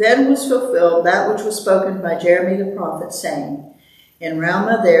was fulfilled that which was spoken by Jeremy the prophet, saying, in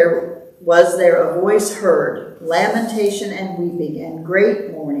Ramah there was a voice heard, lamentation and weeping, and great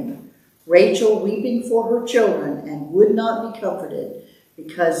mourning, Rachel weeping for her children, and would not be comforted,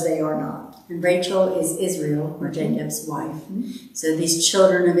 because they are not. And Rachel is Israel, or Jacob's wife. Mm-hmm. So these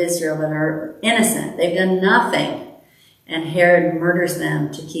children of Israel that are innocent, they've done nothing, and Herod murders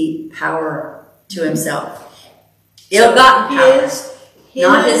them to keep power to himself. Ill-gotten power.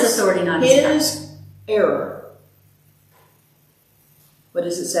 Not his authority, not his power. His error. What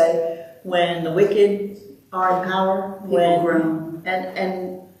does it say? When the wicked are in power, people groan.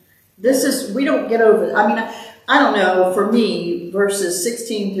 And this is, we don't get over it. I mean, I don't know, for me, verses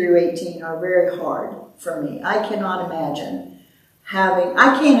 16 through 18 are very hard for me. I cannot imagine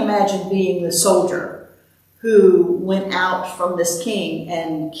I can't imagine being the soldier who went out from this king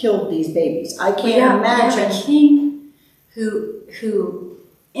and killed these babies. I can't imagine. A king who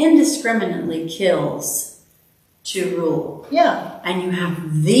indiscriminately kills to rule. Yeah. And you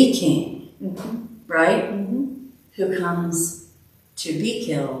have the king, right? Mm-hmm. Who comes to be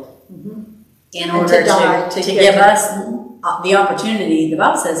killed in order to give us the opportunity. The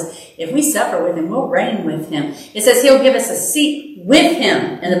Bible says, if we suffer with him, we'll reign with him. It says he'll give us a seat with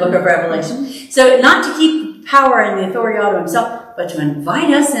him in the book of Revelation. So not to keep power and the authority all to himself, but to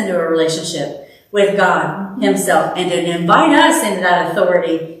invite us into a relationship with God himself and to invite us into that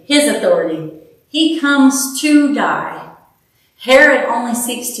authority, his authority. He comes to die. Herod only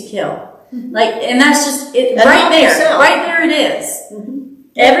seeks to kill. And that's just it right there. Right there it is.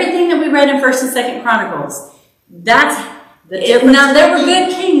 Everything that we read in 1st and 2nd Chronicles, that's the difference. Now, there were good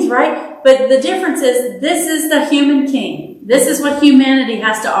kings, right? But the difference is, this is the human king. This is what humanity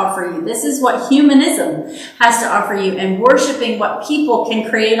has to offer you. This is what humanism has to offer you. And worshiping what people can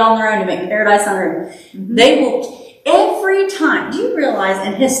create on their own to make paradise on earth. They will, every time, do you realize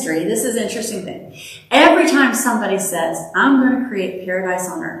in history, this is an interesting thing. Every time somebody says, I'm going to create paradise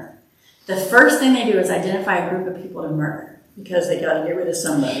on earth, the first thing they do is identify a group of people to murder. Because they got to get rid of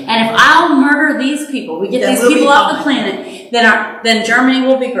somebody. And if I'll murder these people, we get these people off the planet, then Germany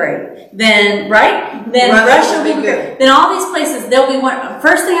will be great. Then, right? Then Russia will be great. Then all these places, they'll be one.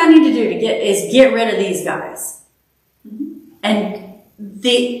 First thing I need to do is get rid of these guys. And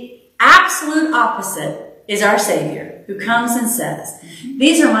the absolute opposite is our Savior, who comes and says,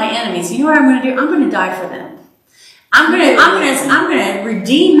 these are my enemies. You know what I'm going to do? I'm going to die for them. I'm going to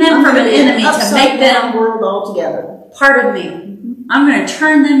redeem them from an enemy to make them world altogether. Part of me. I'm going to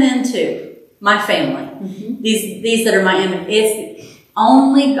turn them into my family. These that are my enemy.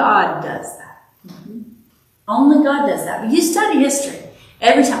 Only God does that. Only God does that. But you study history.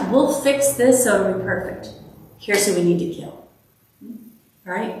 Every time, we'll fix this so it'll be perfect. Here's who we need to kill.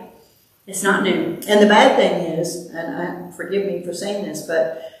 Right? It's not new. And the bad thing is, and forgive me for saying this,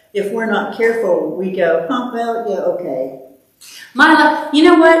 but if we're not careful, we go, well, yeah, okay. My love, you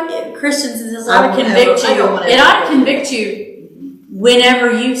know what, Christians, it ought to convict you. It ought to convict you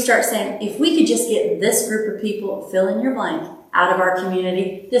whenever you start saying, if we could just get this group of people, fill in your blank, out of our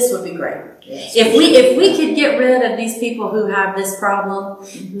community, this would be great. Yes. If we could get rid of these people who have this problem,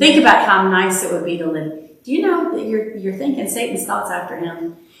 think about how nice it would be to live. Do you know that you're thinking Satan's thoughts after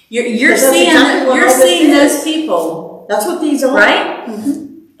him? You're seeing those people. That's what these are, right?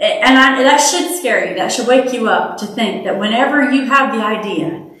 And that should scare you. That should wake you up to think that whenever you have the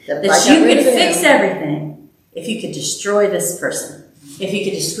idea that you could fix everything, if you could destroy this person, if you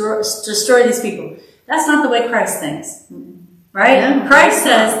could destroy these people, that's not the way Christ thinks. Right? Yeah, Christ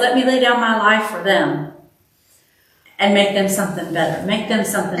says, let me lay down my life for them and make them something better. Make them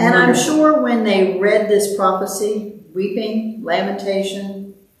something better. And I'm sure when they read this prophecy, weeping,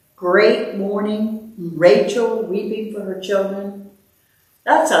 lamentation, great mourning, Rachel weeping for her children,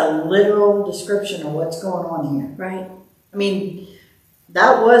 that's a literal description of what's going on here. Right. I mean,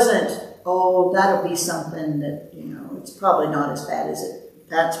 that wasn't, that'll be something that, it's probably not as bad as it.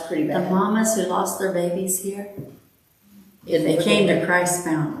 That's pretty bad. The mamas who lost their babies here, if they came to Christ,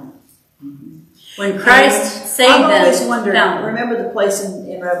 found them. When Christ saved them, I've always wondered, remember the place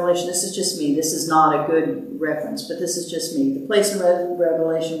in Revelation, this is just me, this is not a good reference, but this is just me. The place in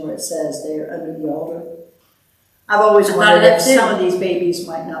Revelation where it says they are under the altar. I've always wondered if some of these babies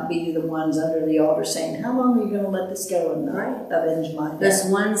might not be the ones under the altar saying, how long are you going to let this go and avenge my death? There's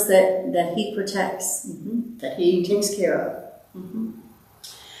ones that he protects. That he takes care of.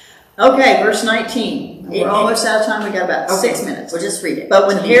 Okay, verse 19. We're almost out of time. We got about 6 minutes. We'll just read it. But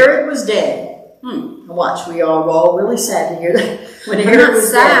when Herod was dead, watch, we are all really sad to hear that. When Herod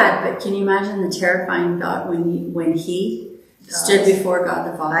was sad, but can you imagine the terrifying thought when he stood before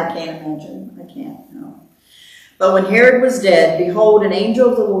God the Father? I can't imagine. I can't, no. But when Herod was dead, behold, an angel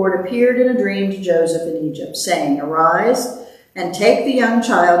of the Lord appeared in a dream to Joseph in Egypt, saying, Arise, and take the young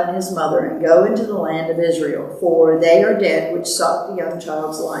child and his mother, and go into the land of Israel, for they are dead which sought the young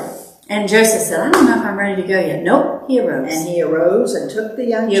child's life. And Joseph said, I don't know if I'm ready to go yet. Nope, he arose. And he arose and took the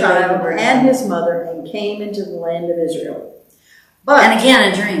young child and his mother and came into the land of Israel. And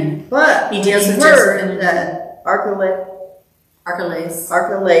again, a dream. But he deals with Joseph that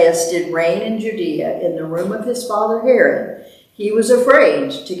Archelaus did reign in Judea in the room of his father Herod. He was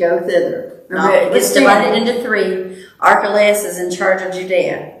afraid to go thither. It's divided into three. Archelaus is in charge of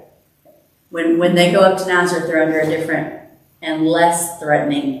Judea. When they go up to Nazareth, they're under a different and less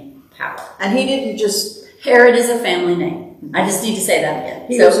threatening power. And he didn't just... Herod is a family name. I just need to say that again.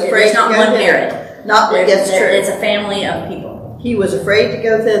 He was afraid there's not one Herod. That's true. It's a family of people. He was afraid to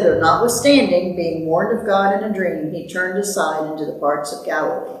go thither, notwithstanding, being warned of God in a dream, he turned aside into the parts of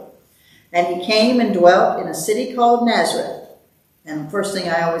Galilee. And he came and dwelt in a city called Nazareth. And the first thing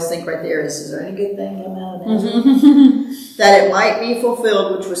I always think right there is there any good thing come out of Nazareth? That it might be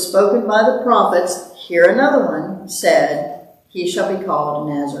fulfilled, which was spoken by the prophets. Here another one said, he shall be called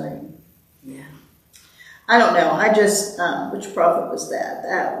a Nazarene. Yeah. I don't know. I just, which prophet was that?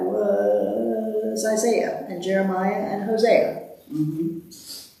 That was Isaiah and Jeremiah and Hosea. Mm-hmm.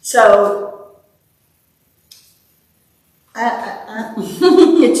 So,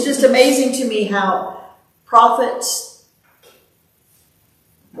 it's just amazing to me how prophets,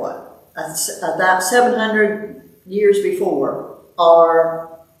 about 700 years before,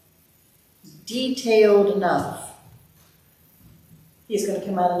 are detailed enough. He's going to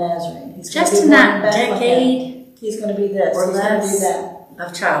come out of Nazareth. He's just in that decade, he's going to be this. Or he's less going to do that.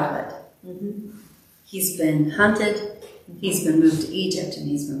 of childhood. Mm-hmm. He's been hunted. He's been moved to Egypt, and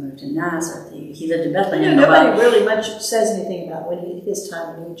he's been moved to Nazareth. He lived in Bethlehem. Nobody really much says anything about his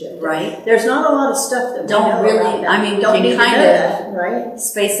time in Egypt. Right. There's not a lot of stuff that don't we know really. about that. I mean, we don't can kind of that, right?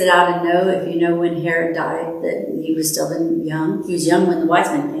 space it out and know if you know when Herod died that he was still young. He was young when the wise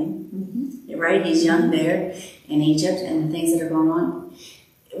men came. Mm-hmm. Right. He's young there in Egypt and the things that are going on.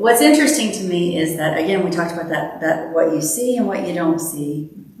 What's interesting to me is that, again, we talked about that what you see and what you don't see.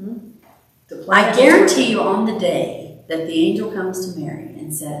 Mm-hmm. I guarantee you on the day that the angel comes to Mary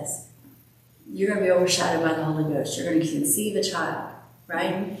and says, you're going to be overshadowed by the Holy Ghost. You're going to conceive a child,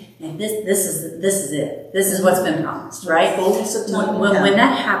 right? And this is it. This is what's been promised, right? Fullness of time. When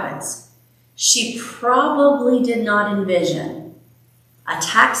that happens, she probably did not envision a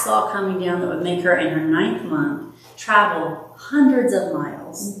tax law coming down that would make her in her 9th month travel hundreds of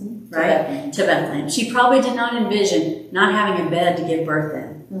miles, mm-hmm. right, to Bethlehem. She probably did not envision not having a bed to give birth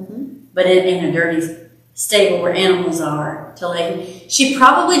in, mm-hmm. but in a dirty stable where animals are. She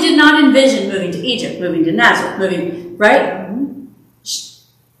probably did not envision moving to Egypt, moving to Nazareth, right? Mm-hmm.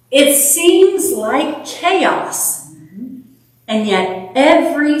 It seems like chaos, mm-hmm. and yet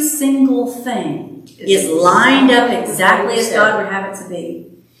every single thing is lined up exactly as God would have it to be.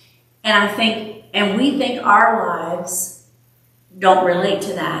 And we think our lives don't relate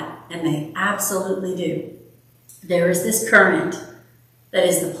to that, and they absolutely do. There is this current that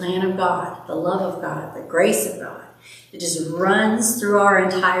is the plan of God, the love of God, the grace of God. It just runs through our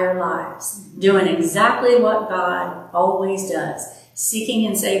entire lives, doing exactly what God always does, seeking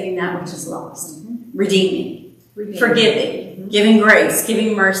and saving that which is lost, redeeming, forgiving, giving grace,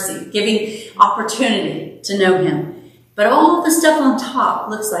 giving mercy, giving opportunity to know Him. But all the stuff on top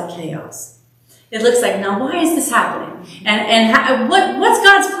looks like chaos. It looks like, now why is this happening? And what's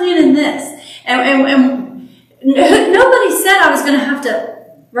God's plan in this? And nobody said I was going to have to,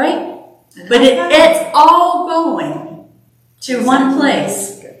 right? But it's all going to one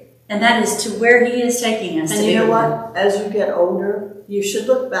place, and that is to where He is taking us. And you know what? As you get older, you should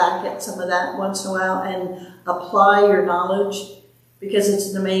look back at some of that once in a while and apply your knowledge, because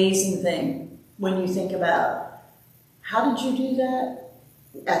it's an amazing thing when you think about, how did you do that?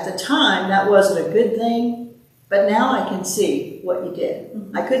 At the time, that wasn't a good thing, but now I can see what you did.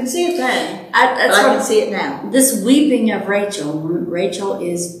 Mm-hmm. I couldn't see it then, but I can see it now. This weeping of Rachel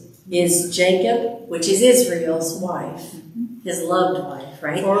is Jacob, which is Israel's wife, his loved wife,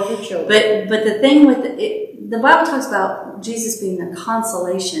 right? For her children. But the thing with the Bible talks about Jesus being the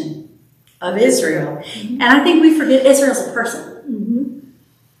consolation of Israel, and I think we forget Israel's a person.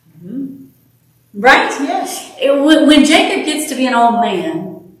 Right? Yes. When Jacob gets to be an old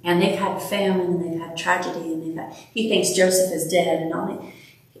man, and they've had famine, and they've had tragedy, and he thinks Joseph is dead, and all that,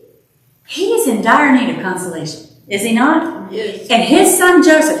 he is in dire need of consolation, is he not? Yes. And his son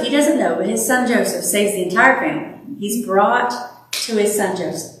Joseph, he doesn't know, but his son Joseph saves the entire family. He's brought to his son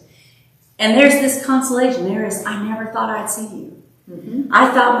Joseph. And there's this consolation. There is, I never thought I'd see you. Mm-hmm.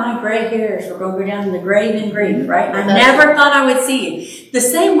 I thought my gray hairs were going to go down in the grave in grief, right? I never thought I would see you. The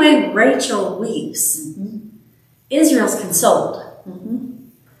same way Rachel weeps, Israel's consoled.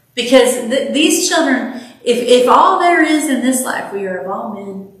 Because these children, if all there is in this life, we are of all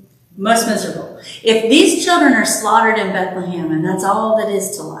men most miserable. If these children are slaughtered in Bethlehem, and that's all that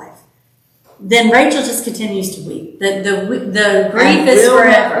is to life, then Rachel just continues to weep. The grief is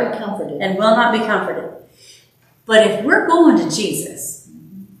forever and will not be comforted. But if we're going to Jesus,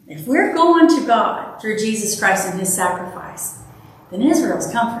 if we're going to God through Jesus Christ and His sacrifice, then Israel's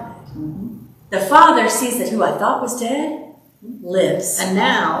comforted. The Father sees that who I thought was dead lives. And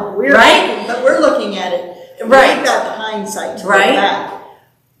now we're looking at it. Right. We've got the hindsight to look back.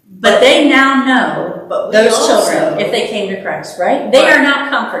 But they now know, those also, children, if they came to Christ, right? They are now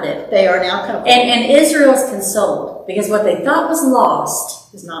comforted. They are now comforted. And Israel's consoled, because what they thought was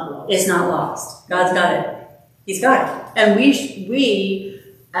lost is not lost. Is not lost. God's got it. He's got it. And we,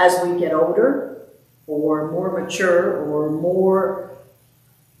 as we get older, or more mature, or more,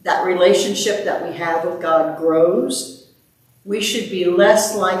 that relationship that we have with God grows, we should be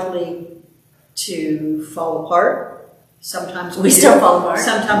less likely to fall apart Sometimes we still fall apart.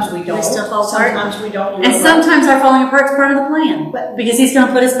 Sometimes we don't. We still fall apart. Sometimes we don't. And sometimes our falling apart is part of the plan. Because He's going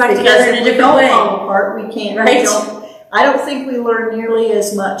to put us back together in a different way. If we don't fall apart, we can't. Right? I don't think we learn nearly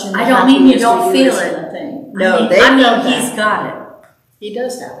as much. I don't mean you don't feel it. No, He's got it. He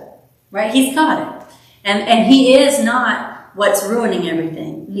does have it. Right? He's got it. And He is not what's ruining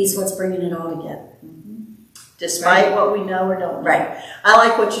everything. He's what's bringing it all together. Despite what we know or don't know. Right. I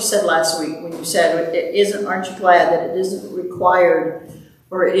like what you said last week when you said, aren't you glad that it isn't required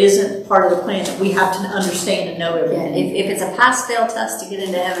or it isn't part of the plan that we have to understand and know everything. Yeah, if it's a pass-fail test to get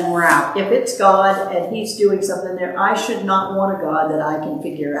into heaven, we're out. If it's God and He's doing something there, I should not want a God that I can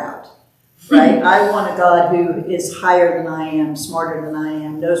figure out. Right? I want a God who is higher than I am, smarter than I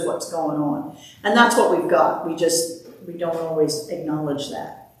am, knows what's going on. And that's what we've got. We don't always acknowledge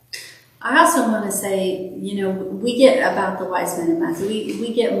that. I also want to say, we get about the wise men in Matthew.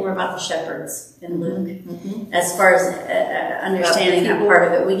 We get more about the shepherds in Luke. Mm-hmm. As far as understanding that part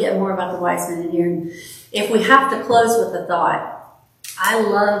of it. We get more about the wise men in here. And if we have to close with a thought, I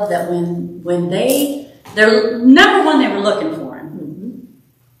love that when they're number one, they were looking for Him. Mm-hmm.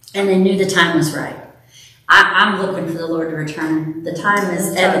 And they knew the time was right. I'm looking for the Lord to return. The time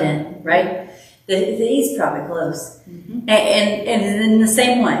is evident, right? He's probably close. Mm-hmm. And in the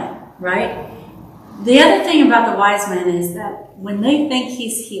same way. Right? The other thing about the wise men is that when they think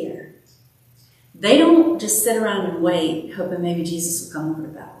He's here, they don't just sit around and wait, hoping maybe Jesus will come over to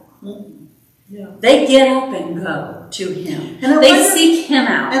Babylon. Yeah. They get up and go to Him. And they seek Him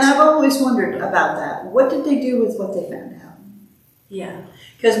out. And I've always wondered about that. What did they do with what they found out? Yeah.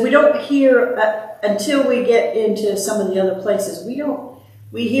 Because we don't hear, until we get into some of the other places,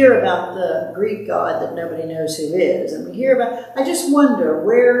 we hear about the Greek god that nobody knows who is, and we hear about. I just wonder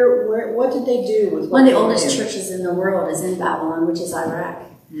what did they do with? One of the oldest churches in the world is in Babylon, which is Iraq.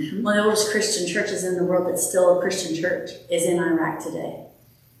 Mm-hmm. One of the oldest Christian churches in the world that's still a Christian church is in Iraq today.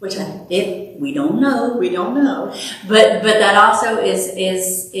 Which we don't know, but that also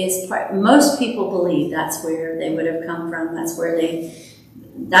is part. Most people believe that's where they would have come from. That's where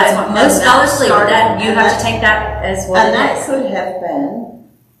That's what most scholars believe. That you have to take that as what it is. And that could have been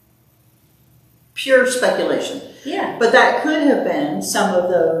pure speculation. Yeah. But that could have been some of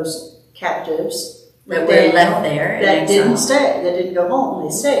those captives that were left there. That didn't stay. They didn't go home.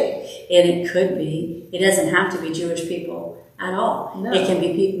 They stayed. And it could be. It doesn't have to be Jewish people at all. No. It can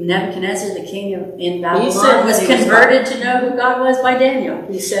be people. Nebuchadnezzar, the king in Babylon, was converted to know who God was by Daniel.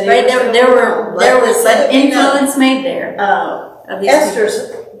 He said there was an influence made there.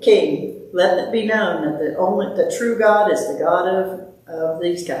 Esther's king. Let it be known that the true God is the God of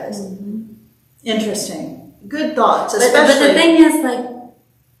these guys. Mm-hmm. Interesting. Good thoughts. But the thing is,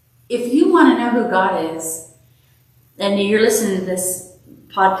 if you want to know who God is, and you're listening to this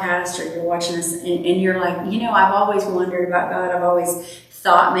podcast or you're watching this, and you're like, I've always wondered about God. I've always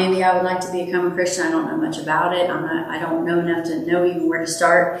thought maybe I would like to become a Christian. I don't know much about it. I don't know enough to know even where to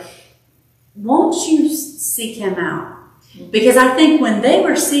start. Won't you seek Him out? Because I think when they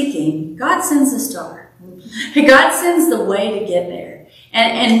were seeking, God sends a star. God sends the way to get there.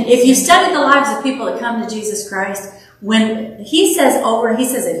 And if you study the lives of people that come to Jesus Christ, when He says,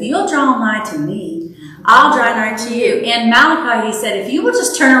 if you'll draw nigh to me, I'll draw nigh to you. In Malachi, He said, if you will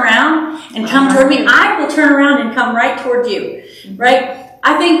just turn around and come toward me, I will turn around and come right toward you. Right?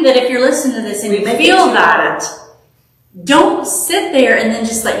 I think that if you're listening to this and you feel that, don't sit there and then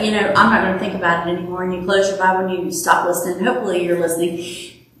just I'm not going to think about it anymore, and you close your Bible and you stop listening. Hopefully you're listening.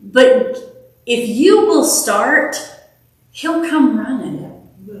 But if you will start, He'll come running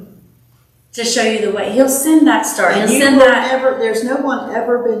to show you the way. He'll send that star. He'll send that. There's no one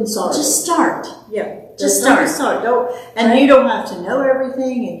ever been sorry. Just start. Yeah. Just start. You don't have to know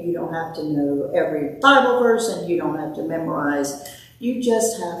everything, and you don't have to know every Bible verse, and you don't have to memorize. You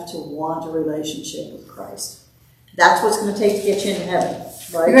just have to want a relationship with Christ. That's what's going to take to get you into heaven.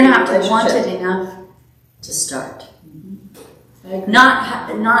 Right? You're going to have to want it enough to start. Mm-hmm.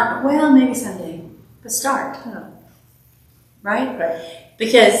 Not well, maybe someday, but start. Yeah. Right?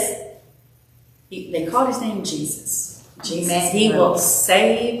 Because they called His name Jesus. Jesus. He will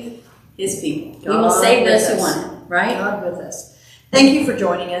save His people. He will save those who want Him. Right? God with us. Thank you for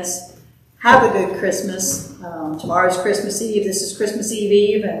joining us. Have a good Christmas. Tomorrow's Christmas Eve. This is Christmas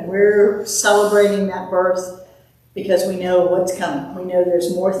Eve, and we're celebrating that birth because we know what's coming. We know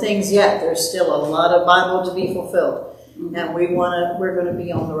there's more things yet. There's still a lot of Bible to be fulfilled, and we're going to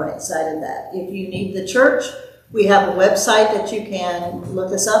be on the right side of that. If you need the church, we have a website that you can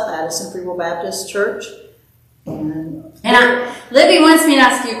look us up, Addison Free Will Baptist Church. And Libby wants me to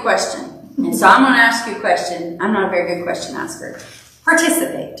ask you a question. And so I'm going to ask you a question. I'm not a very good question asker.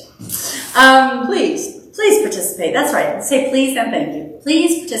 Participate. Please. Please participate. That's right. Say please and thank you.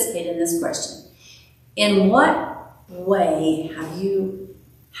 Please participate in this question. In what way have you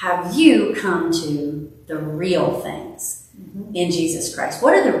come to the real things in Jesus Christ?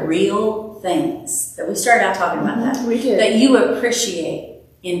 What are the real things that we started out talking about that? We did. That you appreciate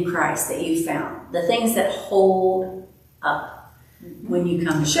in Christ that you found. The things that hold up when you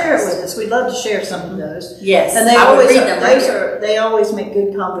come to Share it Christ. with us. We'd love to share some of those. Yes, And they I would always read them right here. they always make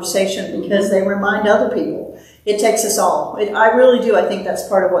good conversation because they remind other people. It takes us all. I really do. I think that's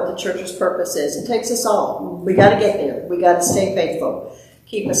part of what the church's purpose is. It takes us all. We got to get there. We got to stay faithful.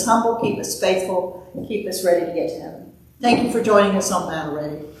 Keep us humble. Keep us faithful. Keep us ready to get to heaven. Thank you for joining us on Battle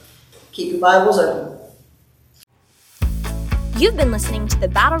Ready. Keep your Bibles open. You've been listening to the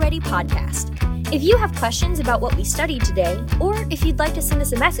Battle Ready podcast. If you have questions about what we studied today, or if you'd like to send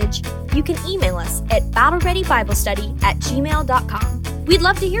us a message, you can email us at battlereadybiblestudy@gmail.com. We'd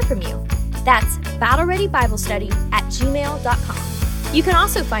love to hear from you. That's battlereadybiblestudy@gmail.com. You can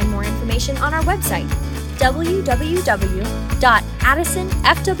also find more information on our website,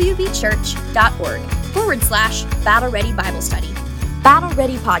 www.addisonfwbchurch.org/Battle Ready Bible Study. Battle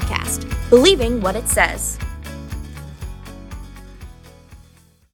Ready Podcast, believing what it says.